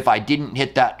if I didn't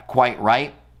hit that quite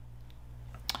right.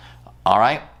 All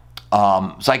right,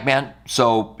 Psychman.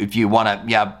 So if you want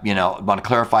to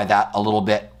clarify that a little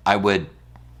bit, I would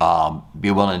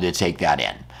be willing to take that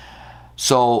in.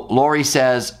 So Lori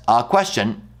says,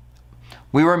 question: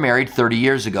 we were married 30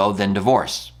 years ago, then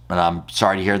divorced, and I'm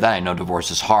sorry to hear that. I know divorce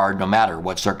is hard, no matter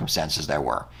what circumstances there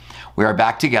were. We are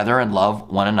back together and love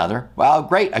one another. Well,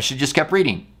 great. I should just kept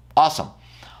reading. Awesome.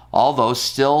 Although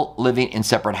still living in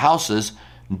separate houses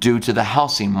due to the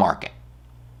housing market.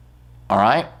 All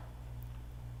right.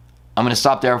 I'm going to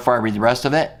stop there before I read the rest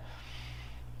of it.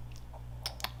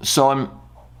 So I'm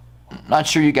not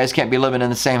sure you guys can't be living in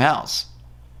the same house.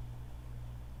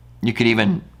 You could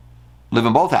even live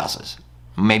in both houses.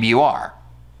 Maybe you are.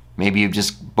 Maybe you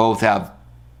just both have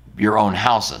your own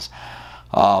houses.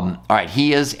 All right,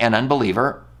 he is an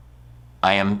unbeliever.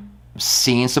 I am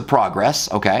seeing some progress,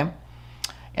 okay,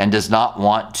 and does not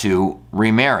want to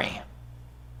remarry.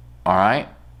 All right,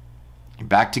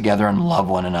 back together and love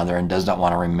one another and does not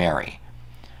want to remarry.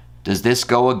 Does this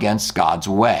go against God's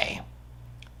way?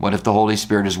 What if the Holy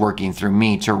Spirit is working through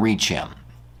me to reach him?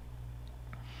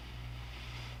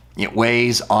 It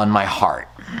weighs on my heart.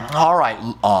 All right.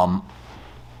 I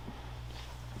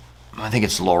think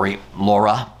it's Lori.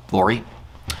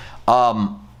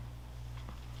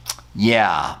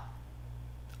 Yeah.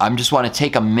 I just want to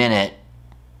take a minute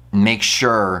and make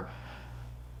sure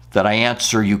that I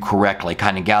answer you correctly,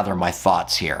 kind of gather my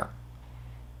thoughts here.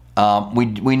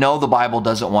 We know the Bible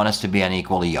doesn't want us to be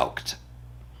unequally yoked.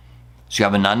 So you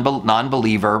have a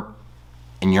non-believer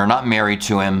and you're not married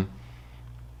to him.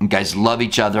 You guys love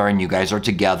each other and you guys are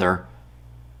together.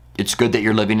 It's good that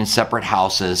you're living in separate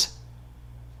houses,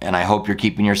 and I hope you're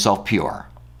keeping yourself pure.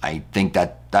 I think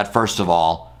that first of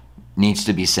all needs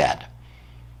to be said.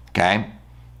 Okay?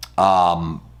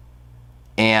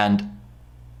 And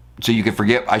so you can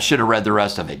forget, I should have read the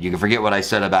rest of it. You can forget what I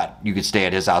said about you could stay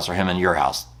at his house or him in your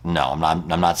house. No, I'm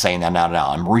not saying that now.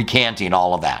 I'm recanting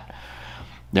all of that.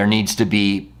 There needs to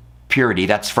be purity.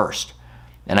 That's first.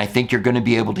 And I think you're going to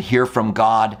be able to hear from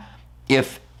God.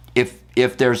 If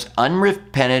there's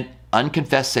unrepentant,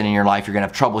 unconfessed sin in your life, you're going to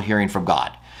have trouble hearing from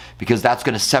God, because that's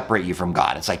going to separate you from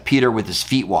God. It's like Peter with his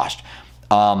feet washed.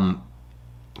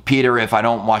 Peter, if I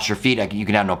don't wash your feet, you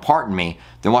can have no part in me.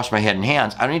 Then wash my head and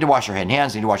hands. I don't need to wash your head and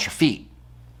hands. I need to wash your feet.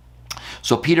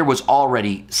 So Peter was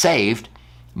already saved,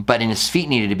 but his feet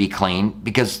needed to be clean,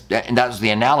 because and that was the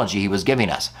analogy he was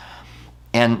giving us.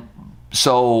 And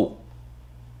so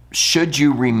should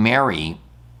you remarry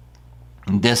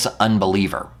this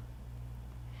unbeliever?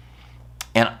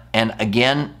 And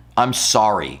again, I'm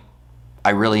sorry.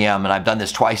 I really am. And I've done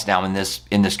this twice now in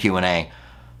this Q&A.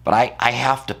 But I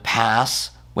have to pass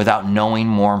without knowing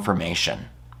more information.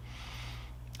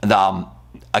 A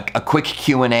quick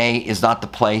Q&A is not the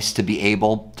place to be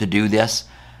able to do this.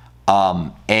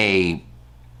 A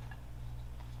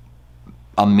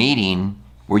meeting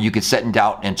where you could sit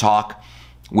down and talk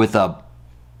with a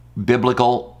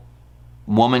biblical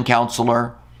woman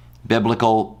counselor,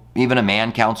 even a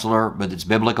man counselor, but it's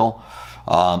biblical,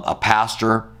 a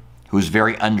pastor who's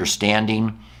very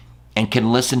understanding and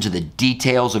can listen to the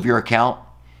details of your account,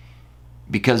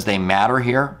 because they matter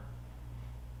here,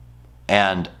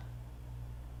 and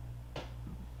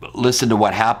listen to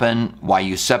what happened, why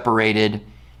you separated,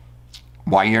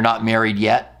 why you're not married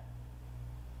yet.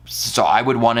 So I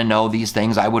would want to know these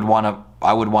things. I would want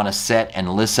to sit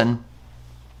and listen,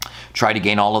 try to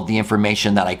gain all of the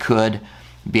information that I could,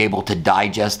 be able to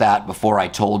digest that before I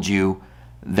told you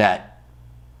that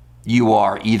you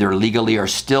are either legally or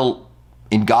still,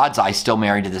 in God's eyes, still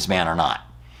married to this man or not.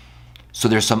 So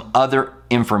there's some other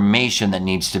information that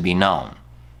needs to be known,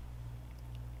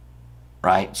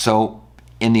 right? So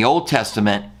in the Old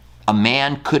Testament, a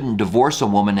man couldn't divorce a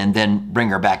woman and then bring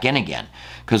her back in again,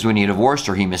 because when he divorced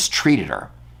her, he mistreated her.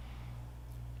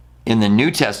 In the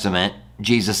New Testament,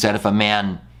 Jesus said if a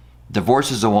man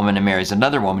divorces a woman and marries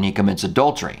another woman, he commits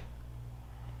adultery.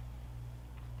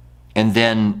 And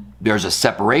then there's a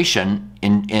separation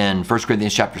in 1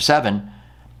 Corinthians chapter 7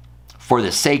 for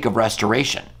the sake of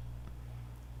restoration.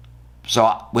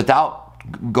 So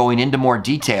without going into more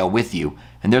detail with you,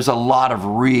 and there's a lot of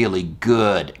really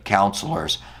good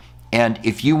counselors, and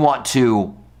if you want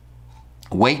to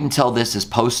wait until this is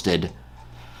posted,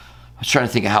 I was trying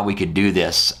to think of how we could do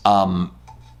this. I'm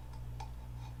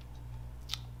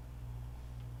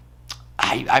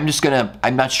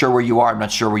not sure where you are. I'm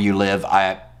not sure where you live.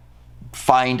 I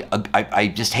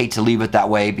just hate to leave it that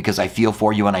way, because I feel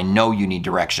for you and I know you need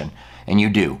direction, and you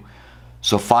do.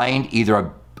 So find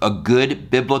either a good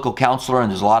biblical counselor,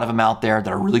 and there's a lot of them out there that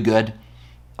are really good.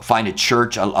 Find a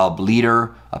church, a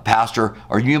leader, a pastor,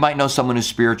 or you might know someone who's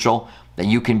spiritual that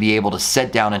you can be able to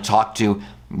sit down and talk to,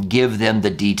 give them the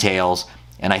details,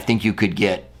 and I think you're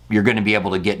going to be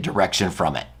able to get direction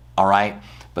from it, all right?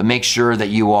 But make sure that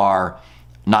you are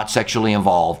not sexually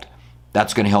involved.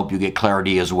 That's going to help you get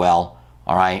clarity as well,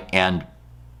 all right? And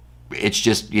it's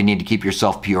just, you need to keep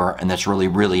yourself pure, and that's really,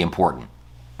 really important,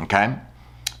 okay?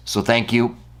 So thank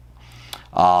you,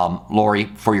 Lori,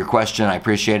 for your question. I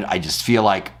appreciate it. I just feel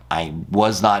like I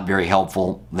was not very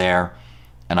helpful there,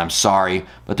 and I'm sorry,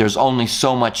 but there's only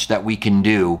so much that we can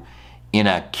do in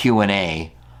a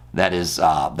Q&A that is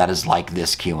like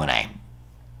this Q&A,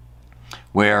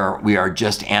 where we are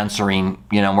just answering,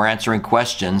 we're answering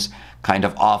questions kind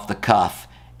of off the cuff,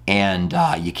 and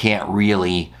you can't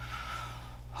really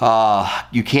get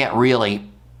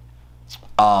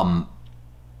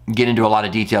into a lot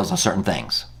of details on certain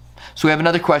things. So we have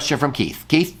another question from Keith.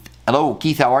 Hello,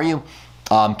 Keith, how are you?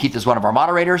 Keith is one of our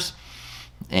moderators,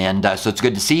 and so it's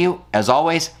good to see you, as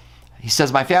always. He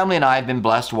says, my family and I have been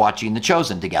blessed watching The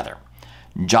Chosen together.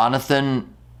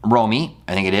 Jonathan Romy,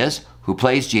 I think it is, who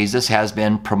plays Jesus, has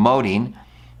been promoting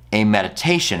a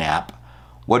meditation app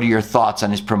What are your thoughts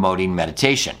on his promoting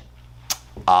meditation?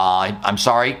 I'm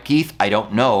sorry, Keith, I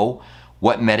don't know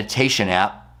what meditation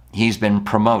app he's been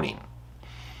promoting.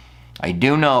 I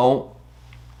do know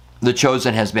The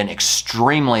Chosen has been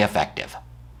extremely effective.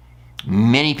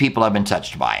 Many people have been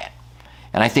touched by it.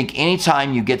 And I think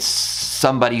anytime you get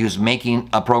somebody who's making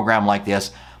a program like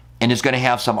this and is going to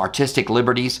have some artistic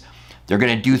liberties, they're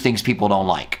going to do things people don't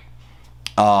like.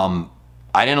 I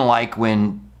didn't like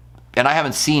when, and I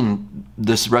haven't seen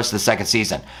this rest of the second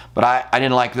season, but I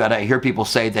didn't like that I hear people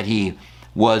say that he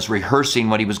was rehearsing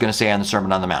what he was going to say on the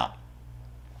Sermon on the Mount.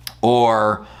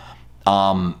 Or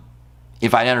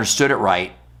if I understood it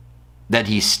right, that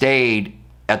he stayed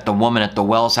at the woman at the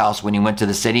well's house when he went to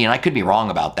the city, and I could be wrong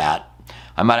about that.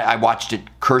 I watched it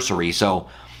cursory, so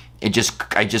I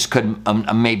just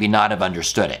couldn't maybe not have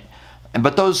understood it.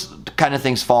 But those kind of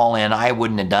things fall in. I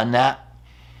wouldn't have done that.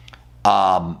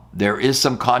 There is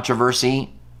some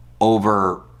controversy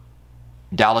over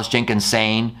Dallas Jenkins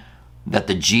saying that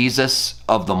the Jesus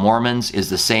of the Mormons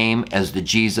is the same as the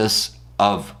Jesus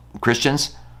of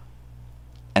Christians,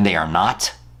 and they are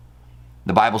not.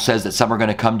 The Bible says that some are going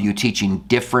to come to you teaching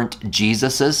different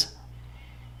Jesuses,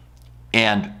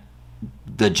 and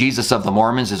the Jesus of the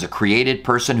Mormons is a created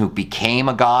person who became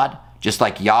a god, just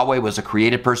like Yahweh was a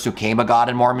created person who became a god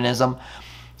in Mormonism,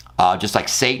 just like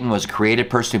Satan was a created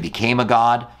person who became a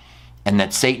god, and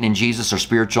that Satan and Jesus are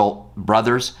spiritual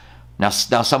brothers. Now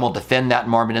some will defend that in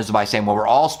Mormonism by saying, well, we're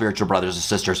all spiritual brothers and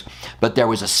sisters, but there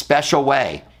was a special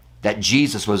way that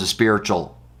Jesus was a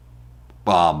spiritual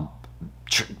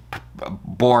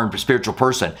born spiritual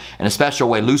person, and a special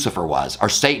way Lucifer was, or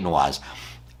Satan was,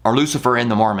 or Lucifer in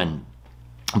the Mormon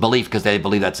belief, because they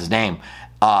believe that's his name,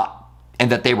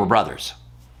 and that they were brothers.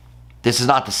 This is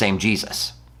not the same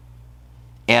Jesus.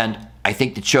 And I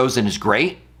think The Chosen is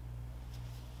great.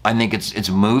 I think it's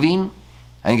moving.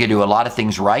 I think they do a lot of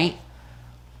things right.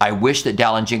 I wish that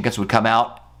Dallas Jenkins would come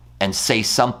out and say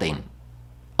something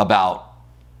about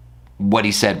what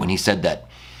he said when he said that,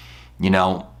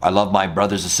 I love my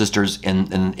brothers and sisters in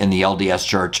the LDS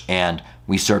church, and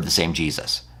we serve the same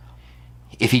Jesus.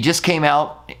 If he just came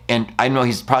out, and I know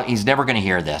he's never going to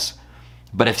hear this,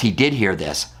 but if he did hear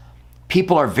this,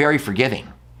 people are very forgiving.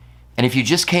 And if you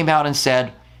just came out and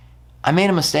said, I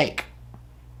made a mistake,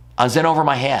 I was in over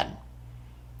my head,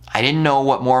 I didn't know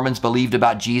what Mormons believed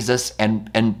about Jesus, and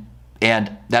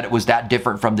that it was that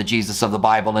different from the Jesus of the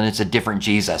Bible, and it's a different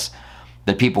Jesus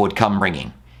that people would come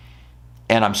bringing.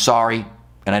 And I'm sorry,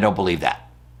 and I don't believe that.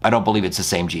 I don't believe it's the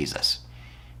same Jesus.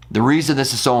 The reason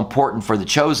this is so important for The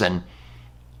Chosen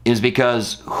is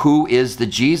because who is the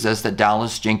Jesus that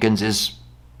Dallas Jenkins is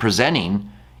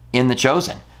presenting in The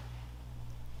Chosen?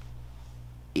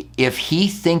 If he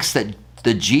thinks that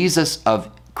the Jesus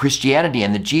of Christianity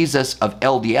and the Jesus of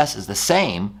LDS is the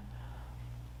same,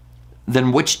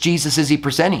 then which Jesus is he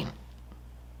presenting?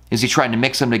 Is he trying to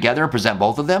mix them together and present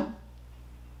both of them?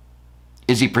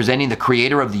 Is he presenting the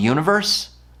creator of the universe?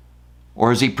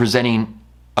 Or is he presenting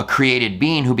a created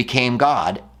being who became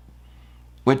God,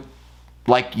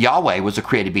 like Yahweh was a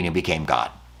created being who became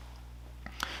God?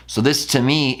 So this, to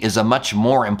me, is a much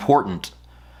more important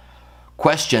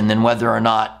question than whether or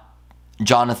not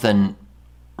Jonathan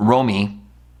Roumie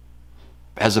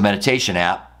has a meditation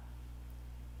app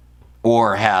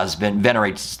or has been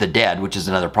venerates the dead, which is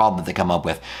another problem that they come up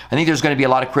with. I think there's going to be a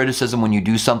lot of criticism when you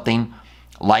do something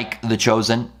like The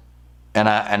Chosen, and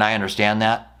I understand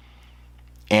that.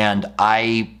 And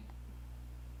I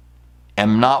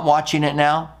am not watching it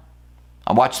now.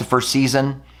 I watched the first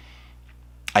season.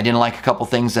 I didn't like a couple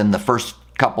things in the first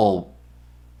couple,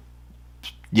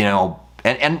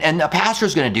 and a pastor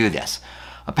is going to do this.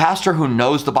 A pastor who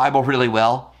knows the Bible really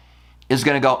well is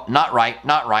going to go, not right,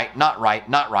 not right, not right,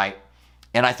 not right.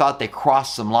 And I thought they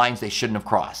crossed some lines they shouldn't have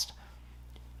crossed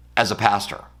as a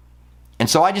pastor. And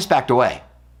so I just backed away.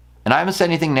 And I haven't said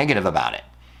anything negative about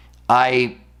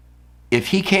it. If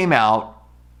he came out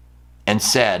and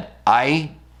said,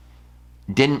 I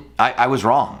was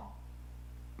wrong,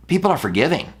 people are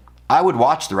forgiving, I would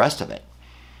watch the rest of it.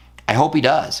 I hope he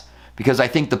does, because I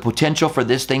think the potential for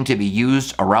this thing to be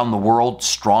used around the world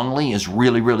strongly is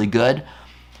really, really good.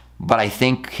 But I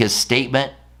think his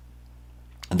statement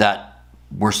that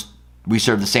we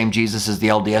serve the same Jesus as the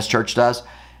LDS church does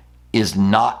is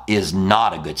not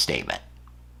a good statement.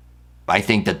 I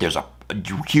think that there's a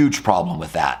huge problem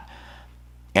with that,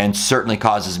 and certainly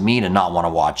causes me to not want to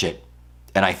watch it,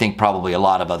 and I think probably a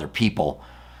lot of other people.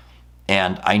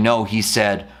 And I know he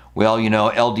said, well,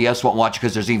 LDS won't watch it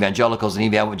because there's evangelicals, and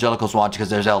evangelicals won't watch it because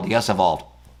there's LDS involved.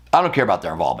 I don't care about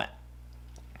their involvement.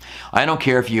 I don't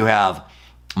care if you have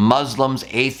Muslims,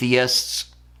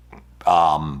 atheists,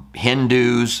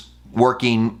 Hindus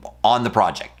working on the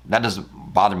project. That doesn't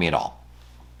bother me at all.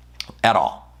 At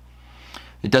all.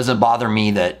 It doesn't bother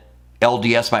me that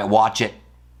LDS might watch it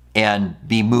and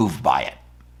be moved by it.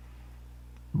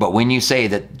 But when you say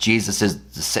that Jesus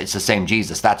it's the same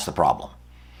Jesus, that's the problem.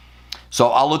 So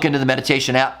I'll look into the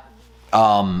meditation app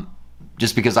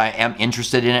just because I am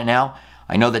interested in it now.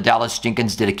 I know that Dallas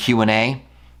Jenkins did a Q&A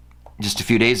just a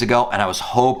few days ago, and I was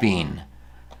hoping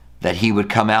that he would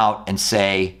come out and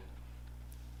say,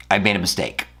 I made a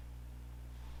mistake.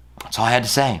 That's all I had to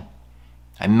say.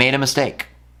 I made a mistake.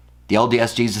 The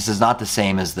LDS Jesus is not the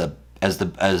same as the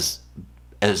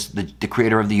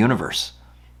creator of the universe,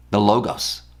 the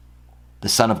Logos, the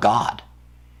Son of God.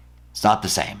 It's not the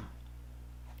same.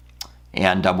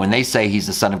 And when they say he's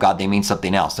the Son of God, they mean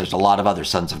something else. There's a lot of other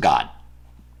sons of God.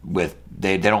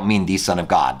 They don't mean the Son of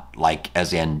God, like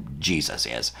as in Jesus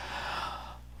is,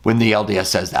 when the LDS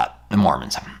says that, the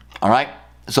Mormons. All right?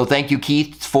 So thank you,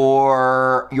 Keith,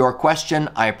 for your question.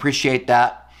 I appreciate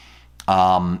that.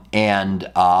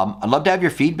 And I'd love to have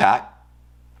your feedback.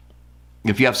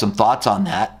 If you have some thoughts on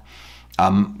that,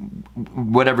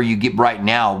 whatever you get right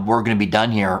now, we're going to be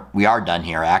done here. We are done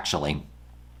here, actually.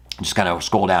 Just kind of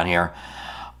scroll down here.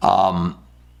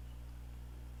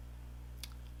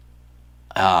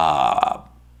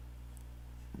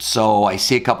 So I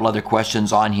see a couple other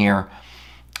questions on here.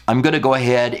 I'm going to go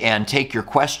ahead and take your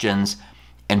questions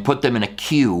and put them in a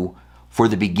queue for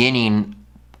the beginning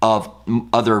of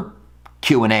other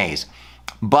Q&As.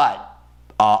 But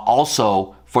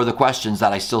also for the questions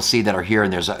that I still see that are here,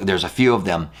 and there's a few of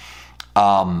them,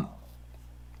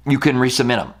 you can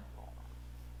resubmit them.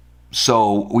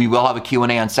 So we will have a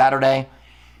Q&A on Saturday.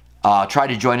 Try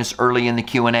to join us early in the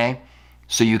Q&A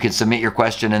so you can submit your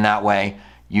question, and that way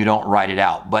you don't write it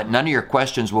out. But none of your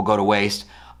questions will go to waste.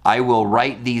 I will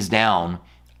write these down.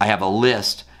 I have a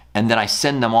list, and then I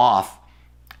send them off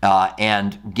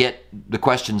and get the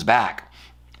questions back.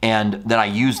 And then I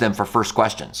use them for first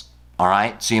questions. All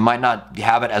right? So you might not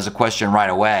have it as a question right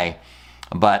away.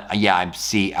 But yeah, I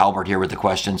see Albert here with the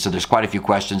question. So there's quite a few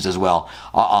questions as well.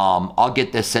 I'll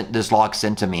get this log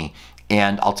sent to me,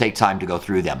 and I'll take time to go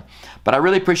through them. But I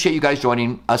really appreciate you guys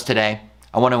joining us today.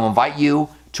 I want to invite you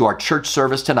to our church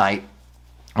service tonight.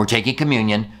 We're taking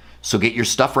communion, so get your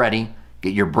stuff ready.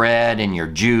 Get your bread and your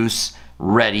juice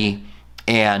ready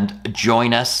and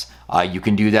join us. You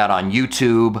can do that on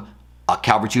YouTube,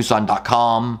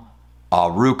 CalvaryTucson.com,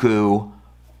 Roku,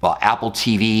 Apple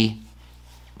TV,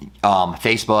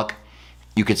 Facebook.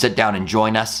 You could sit down and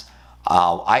join us.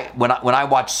 When I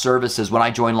watch services, when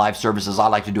I join live services, I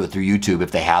like to do it through YouTube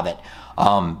if they have it,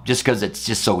 just because it's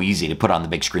just so easy to put on the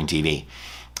big screen TV.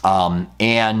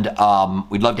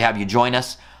 We'd love to have you join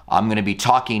us. I'm going to be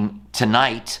talking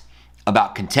tonight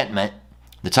about contentment.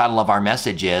 The title of our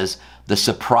message is The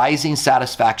Surprising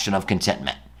Satisfaction of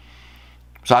Contentment.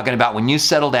 I'm talking about when you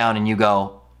settle down and you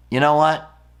go, you know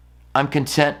what? I'm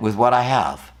content with what I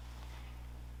have.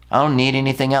 I don't need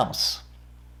anything else.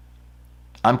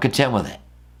 I'm content with it.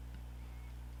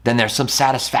 Then there's some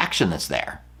satisfaction that's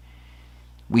there.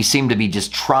 We seem to be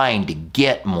just trying to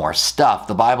get more stuff.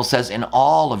 The Bible says, in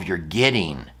all of your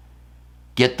getting,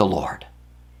 get the Lord.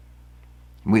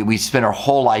 We spend our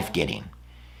whole life getting.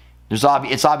 It's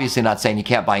obviously not saying you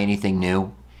can't buy anything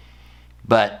new,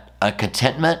 but a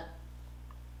contentment,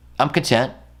 I'm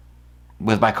content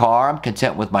with my car. I'm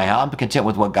content with my house. I'm content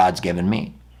with what God's given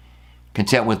me.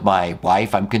 Content with my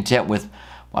wife. I'm content.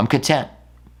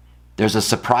 There's a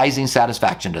surprising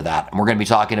satisfaction to that. And we're going to be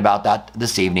talking about that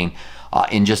this evening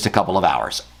in just a couple of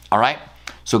hours. All right?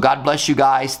 So God bless you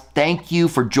guys. Thank you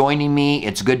for joining me.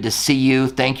 It's good to see you.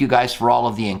 Thank you guys for all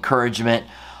of the encouragement.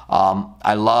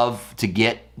 I love to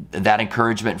get that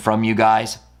encouragement from you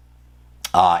guys.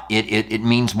 It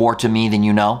means more to me than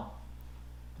you know.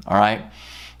 All right?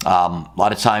 A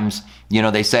lot of times,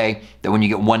 they say that when you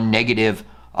get one negative,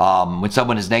 when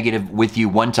someone is negative with you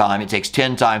one time, it takes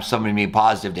 10 times somebody to be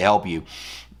positive to help you.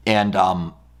 And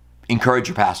encourage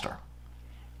your pastor.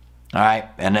 All right?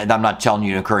 And I'm not telling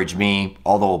you to encourage me,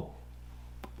 although,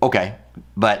 okay.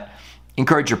 But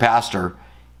encourage your pastor.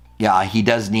 Yeah, he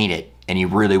does need it, and he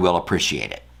really will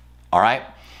appreciate it. All right?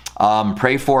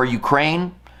 Pray for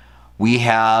Ukraine. We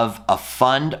have a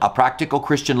fund, a Practical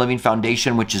Christian Living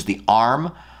Foundation, which is the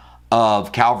arm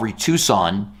of Calvary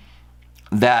Tucson,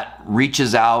 that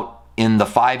reaches out in the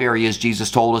 5 areas Jesus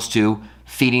told us to: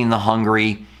 feeding the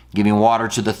hungry, giving water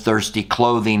to the thirsty,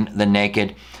 clothing the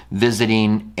naked,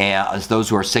 visiting as those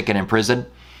who are sick and in prison.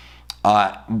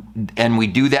 And we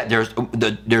do that.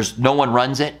 There's no one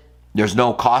runs it. There's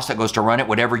no cost that goes to run it.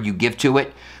 Whatever you give to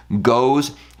it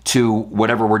goes to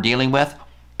whatever we're dealing with.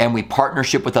 and we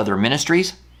partnership with other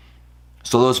ministries.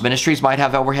 So those ministries might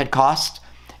have overhead costs,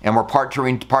 and we're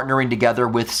partnering together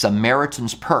with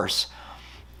Samaritan's Purse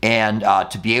and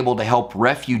to be able to help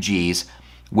refugees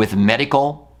with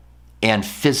medical and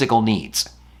physical needs.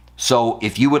 So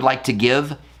if you would like to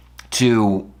give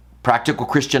to Practical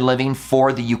Christian Living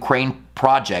for the Ukraine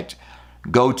project,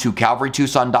 go to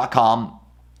calvarytucson.com.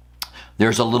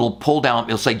 There's a little pull down,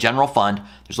 it'll say General Fund.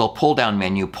 There's a little pull down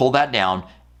menu. Pull that down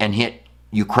and hit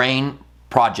Ukraine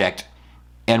project,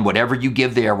 and whatever you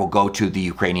give there will go to the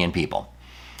Ukrainian people.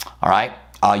 All right.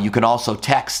 You can also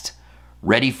text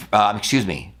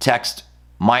text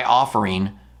my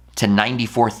offering to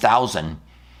 94,000.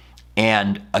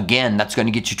 And again, that's going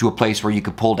to get you to a place where you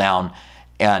can pull down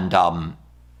and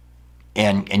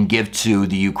give to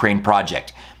the Ukraine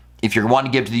project. If you want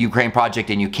to give to the Ukraine project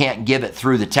and you can't give it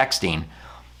through the texting,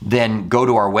 then go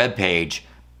to our webpage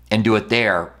and do it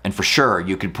there. And for sure,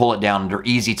 you can pull it down under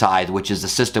Easy Tithe, which is the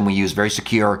system we use, very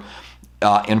secure,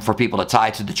 and for people to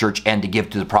tithe to the church and to give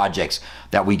to the projects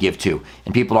that we give to.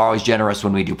 And people are always generous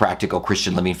when we do Practical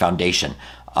Christian Living Foundation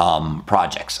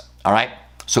projects. All right?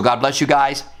 So God bless you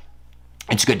guys.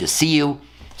 It's good to see you.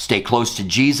 Stay close to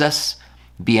Jesus.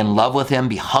 Be in love with him.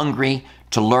 Be hungry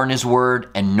to learn his word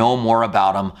and know more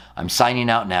about him. I'm signing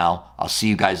out now. I'll see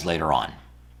you guys later on.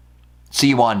 See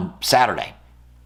you on Saturday.